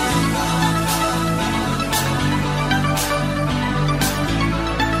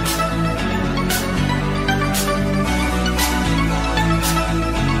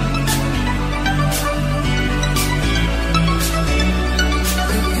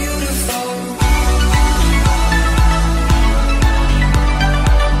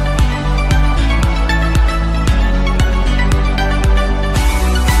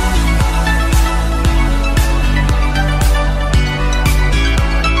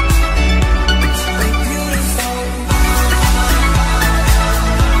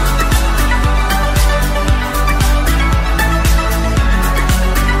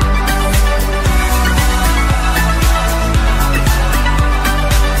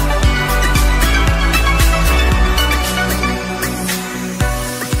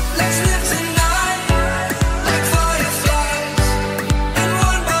 Let's live tonight like fireflies, and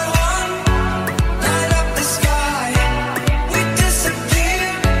one by one light up the sky. We disappear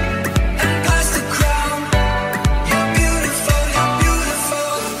and pass the crown. You're beautiful, you're beautiful.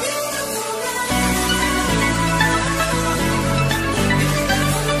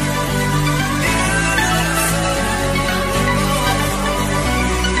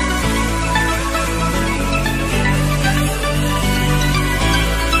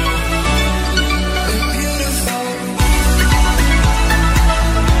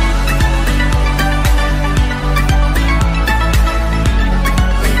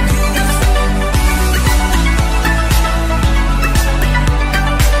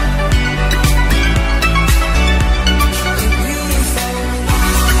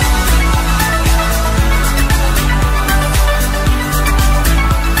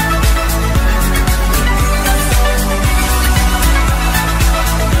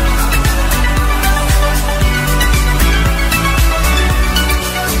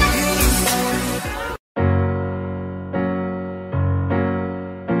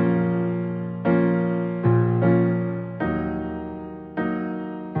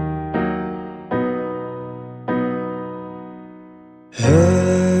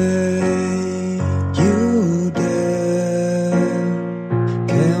 Hey, you there?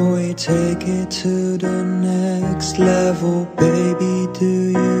 Can we take it to the next level, baby? Do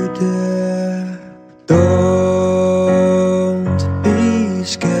you dare? Don't be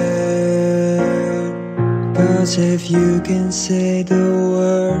scared, 'cause if you can say the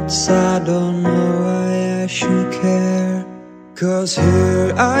words, I don't know why I should care. 'Cause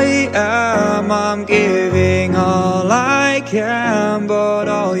here I am, I'm giving all I can, but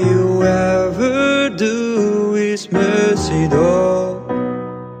all you ever do is mess it up.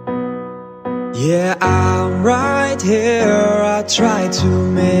 Yeah, I'm right here, I try to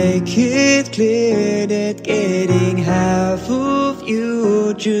make it clear that getting half of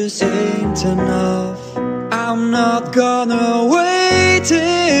you just ain't enough. I'm not gonna wait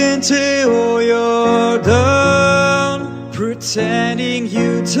until you're done pretending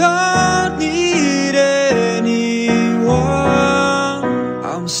you don't need anyone.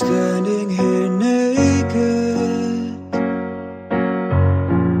 I'm standing here naked,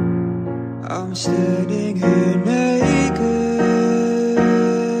 I'm standing here naked.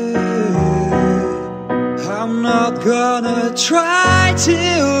 I'm not gonna try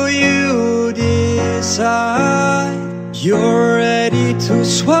till you decide you're ready to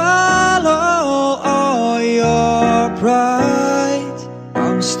swallow all your pride.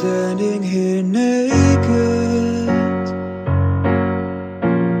 I'm standing here naked,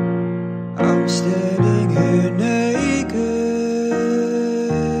 I'm standing here naked.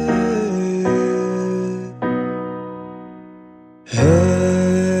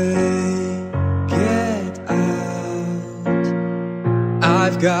 Hey, get out.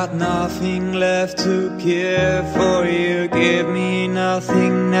 I've got nothing left to give for you, give me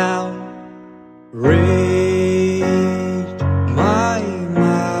nothing now. Read my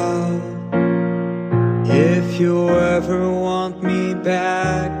mouth. If you ever want me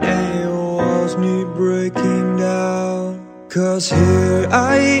back, then you watch me breaking down. 'Cause here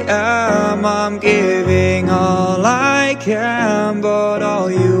I am, I'm giving all I can, but all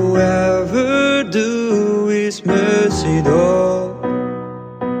you ever do is mess it up.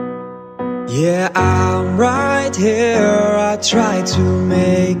 Yeah, I'm right here. I try to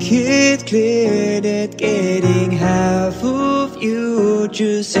make it clear that getting half of you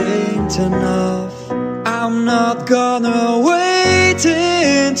just ain't enough. I'm not gonna wait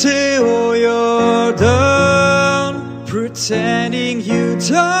until you're done pretending you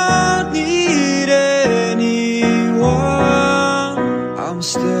don't need anyone. I'm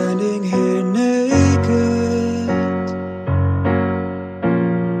standing here naked.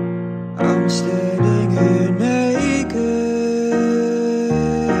 I'm standing here naked.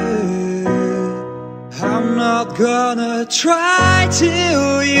 I'm not gonna try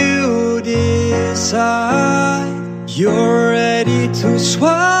till you decide you're ready to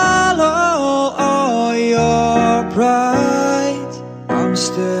swallow all your pride. I'm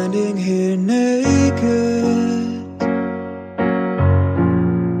standing here naked.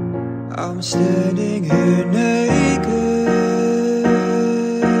 I'm standing here naked.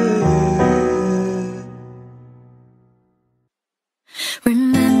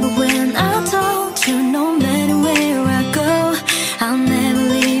 Remember when I told you no matter where I go, I'll never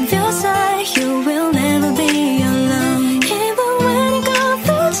leave your side, you will never be alone. Even when you go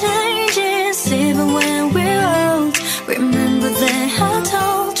through changes, even when we're old, remember that I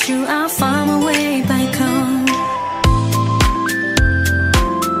told you I'll find my way back home.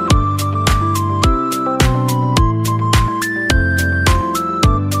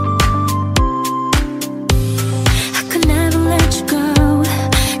 I could never let you go,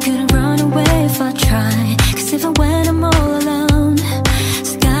 couldn't run away if I tried. Cause even when I'm all alone,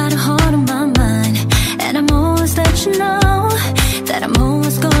 it's got a heart on my mind. And I'm always let you know that I'm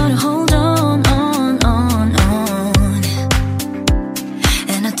always gonna hold on.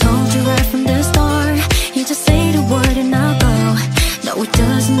 And I told you right from the start, you just say the word and I'll go. No, it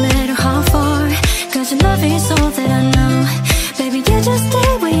doesn't matter how far, cause your love is all that I know. Baby, you just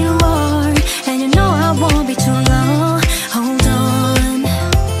stay where you are, and you know I won't be too long. Hold on,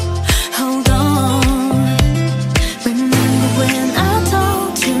 hold on. Remember when I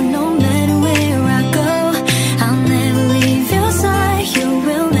told you no matter where I go, I'll never leave your side, you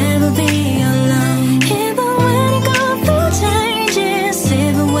will never be alone. Even when you go through changes,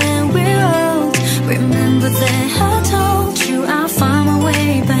 even when we're old, remember that I told you I'll find my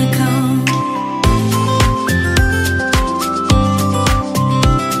way back home.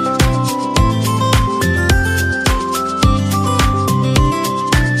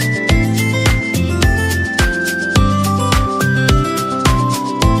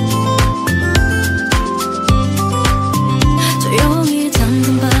 조용히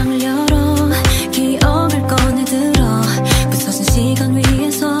잠든 방을 열어 기억을 꺼내들어 부서진 시간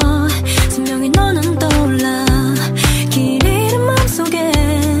위에서 선명히 너는 떠올라 길 잃은 맘속에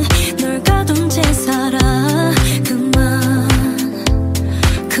널 가둔 채 살아 그만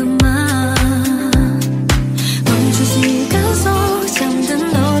멈춘 시간 속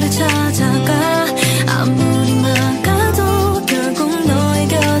잠든 너를 찾아가 아무리 막아도 결국 너의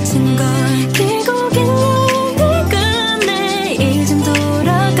곁인 걸 길고 긴 여행을 끝내 이젠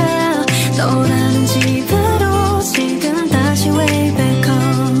돌아가 너라는 집으로 지금 다시 way back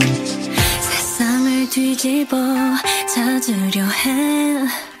home. 세상을 뒤집어 찾으려 해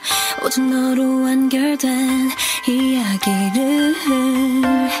오직 너로 완결된 이야기를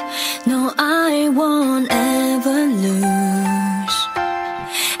No, I won't ever lose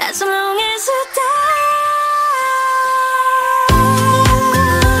as long as I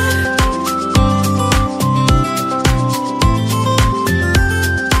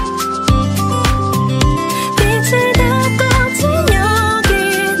빛을 다 꺼진 여기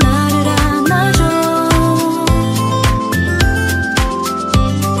나를 안아줘.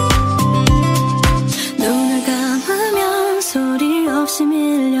 눈을 감으면 소리 없이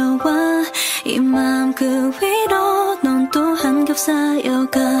밀려와 이 마음 그 위로 넌 또 한 겹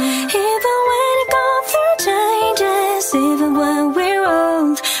쌓여가. Even when you go through changes, even when we're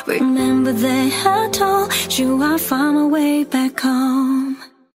old, remember that I told you I'll find my way back home.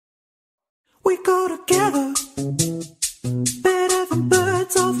 We go together, better than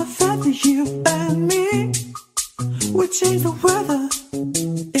birds of a feather, you and me. We change the weather,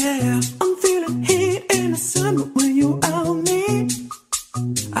 yeah. I'm feeling heat in the summer when you and me.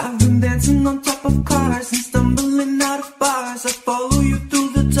 I've been dancing on top of cars and stumbling out of bars. I follow you through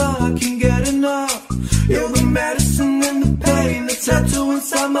the dark, can't get enough. You're the medicine and the pain, the tattoo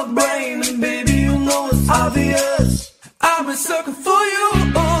inside my brain. And baby, you know it's obvious, I'm a sucker for you.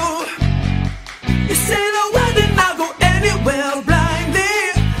 You say the word and I'll go anywhere blindly.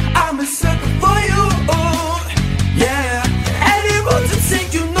 I'm a sucker for you, yeah. Any road to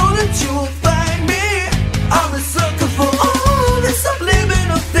take, you know that you'll find me. I'm a sucker for all the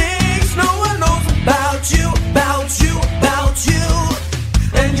subliminal things no one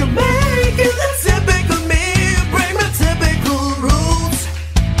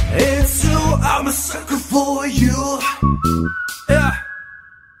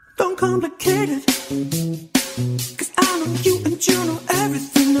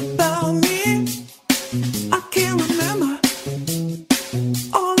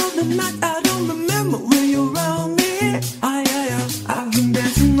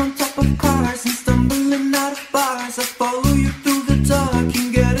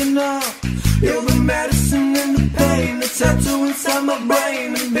tattoo inside my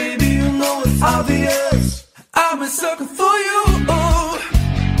brain, and baby, you know it's obvious. I'm a sucker for you.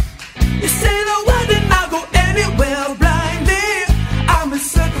 You say the word and I'll go anywhere blindly. I'm a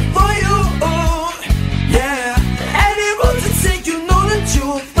sucker for you. Yeah, any road you take, you know that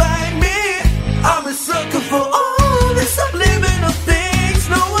you'll find me. I'm a sucker for all the subliminal things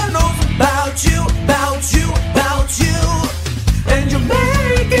no one knows about you, about you, about you. And you're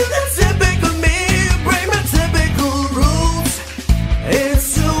making the typical me break my typical rules.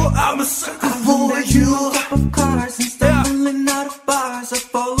 It's true, I'm a sucker for you. Of cars and stumbling out of bars, I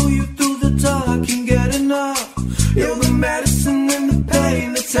follow you through the dark, can't get enough. You're the medicine and the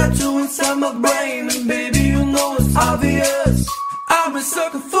pain, the tattoo inside my brain, and baby, you know it's obvious. I'm a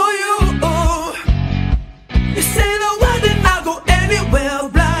sucker for you. You say the word and I'll go anywhere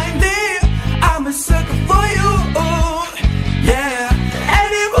blindly. I'm a sucker for you. Yeah,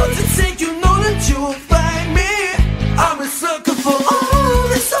 any road you take, you know that you'll find me. I'm a sucker for all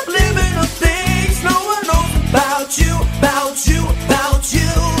the subliminal things no one knows about you, about you, about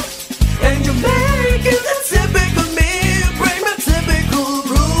you. And you're making the typical me break my typical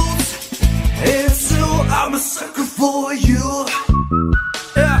rules. It's true, I'm a sucker for you.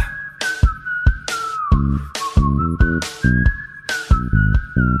 Yeah.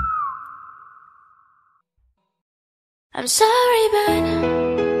 I'm sorry, but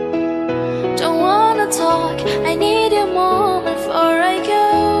don't wanna talk. I need a moment before I go.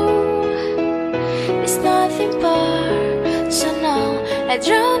 It's nothing personal. I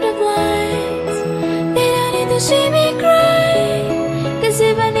draw the blinds. They don't need to see me cry, 'cause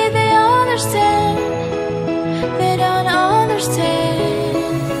even if they understand, they don't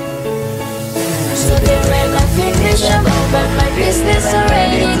understand. So they ran my finish, I'm about my business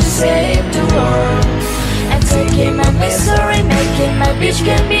already to save the world. Taking my misery, making my bitch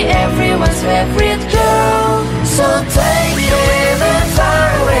can be everyone's favorite girl. So take me even far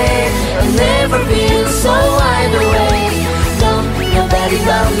away, I'll never feel so wide awake. No, nobody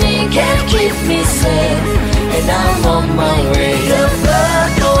but me can keep me safe, and I'm on my way. The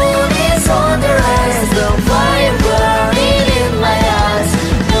blood moon is on the rise, the fire burning in my eyes.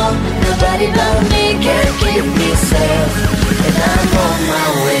 No, nobody but me can keep me safe, and I'm on my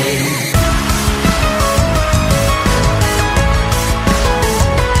way.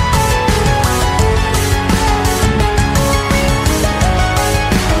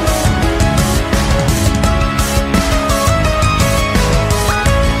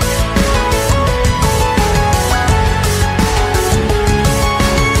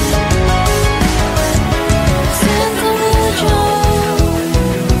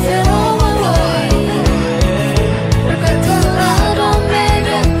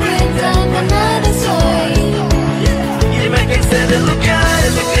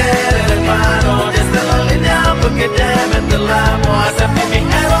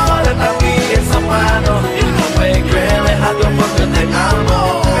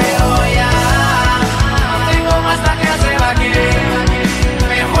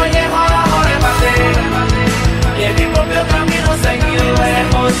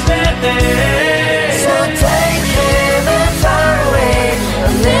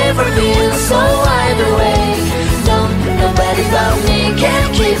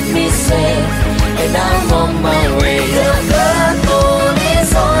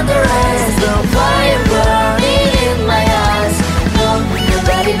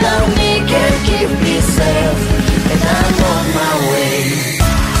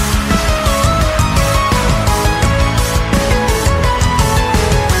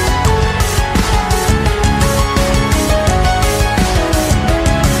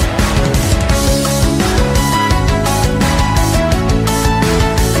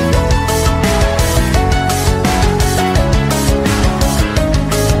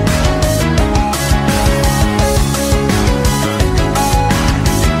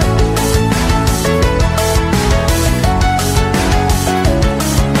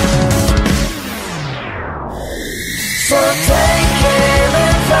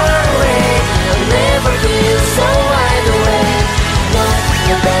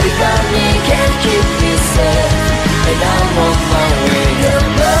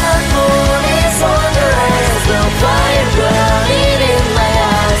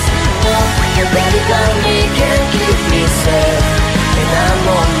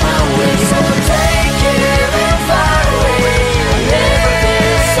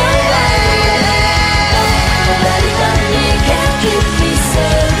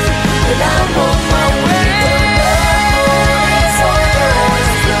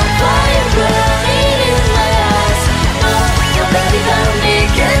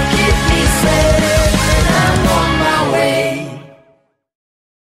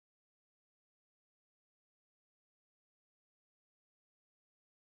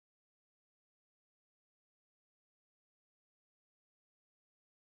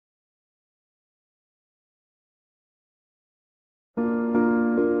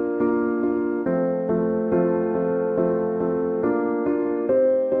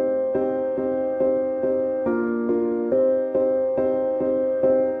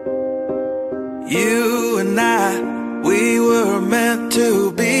 You and I, we were meant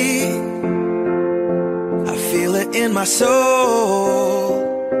to be. I feel it in my soul,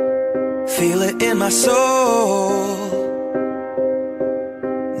 feel it in my soul.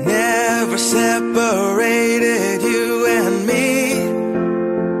 Never separated, you and me.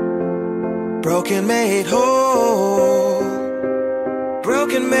 Broken made whole,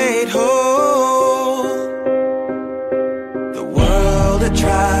 broken made whole. The world that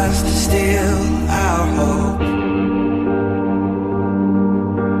tries to steal our hope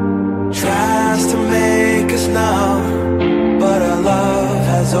tries to make us numb, but our love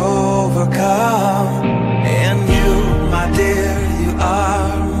has overcome. And you, my dear, you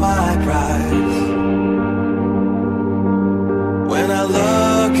are my prize. When I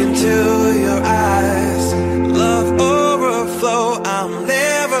look into your eyes, love overflow, I'm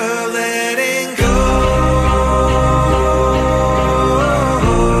never letting go.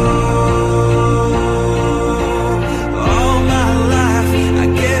 All my life I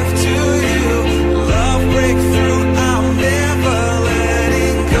give to you, love breakthrough, I'm never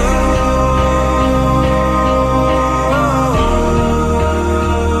letting go.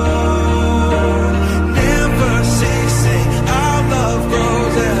 Never ceasing, our love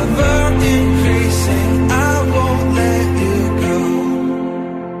grows ever increasing, I won't let you go.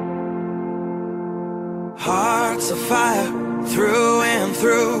 Hearts of fire through and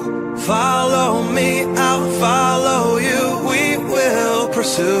through, follow me, I'll follow you. We will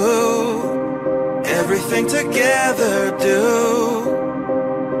pursue everything together, do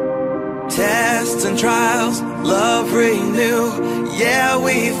tests and trials, love renew. Yeah,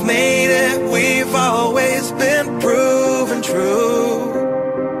 we've made it, we've always been proven true.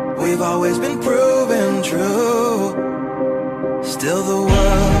 We've always been proven true. Still the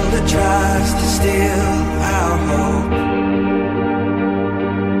world that tries to steal our hope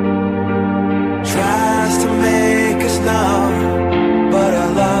tries to make us numb, but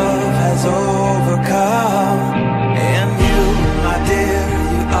our love has overcome. And you, my dear,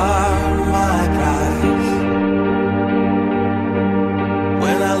 you are my prize.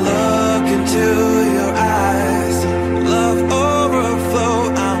 When I look into your eyes, love overflow,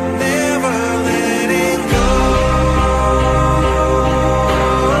 I'm never letting go.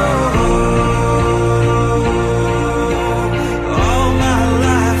 All my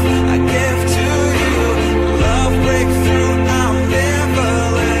life I give to you, love breakthrough, I'm never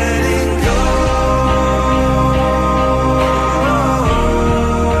letting go.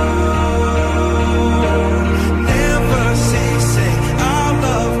 Never ceasing, our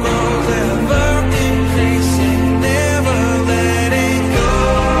love grows ever increasing, never letting go.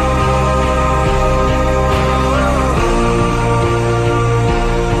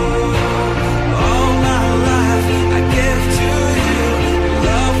 All my life I give to you,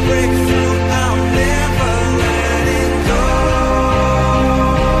 love breakthrough, I'm never letting go.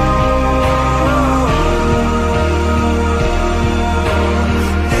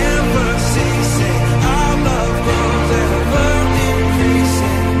 Never ceasing, our love grows ever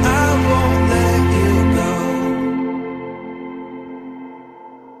increasing, I won't let you go.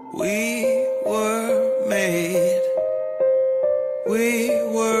 We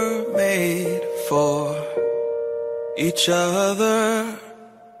were made for each other.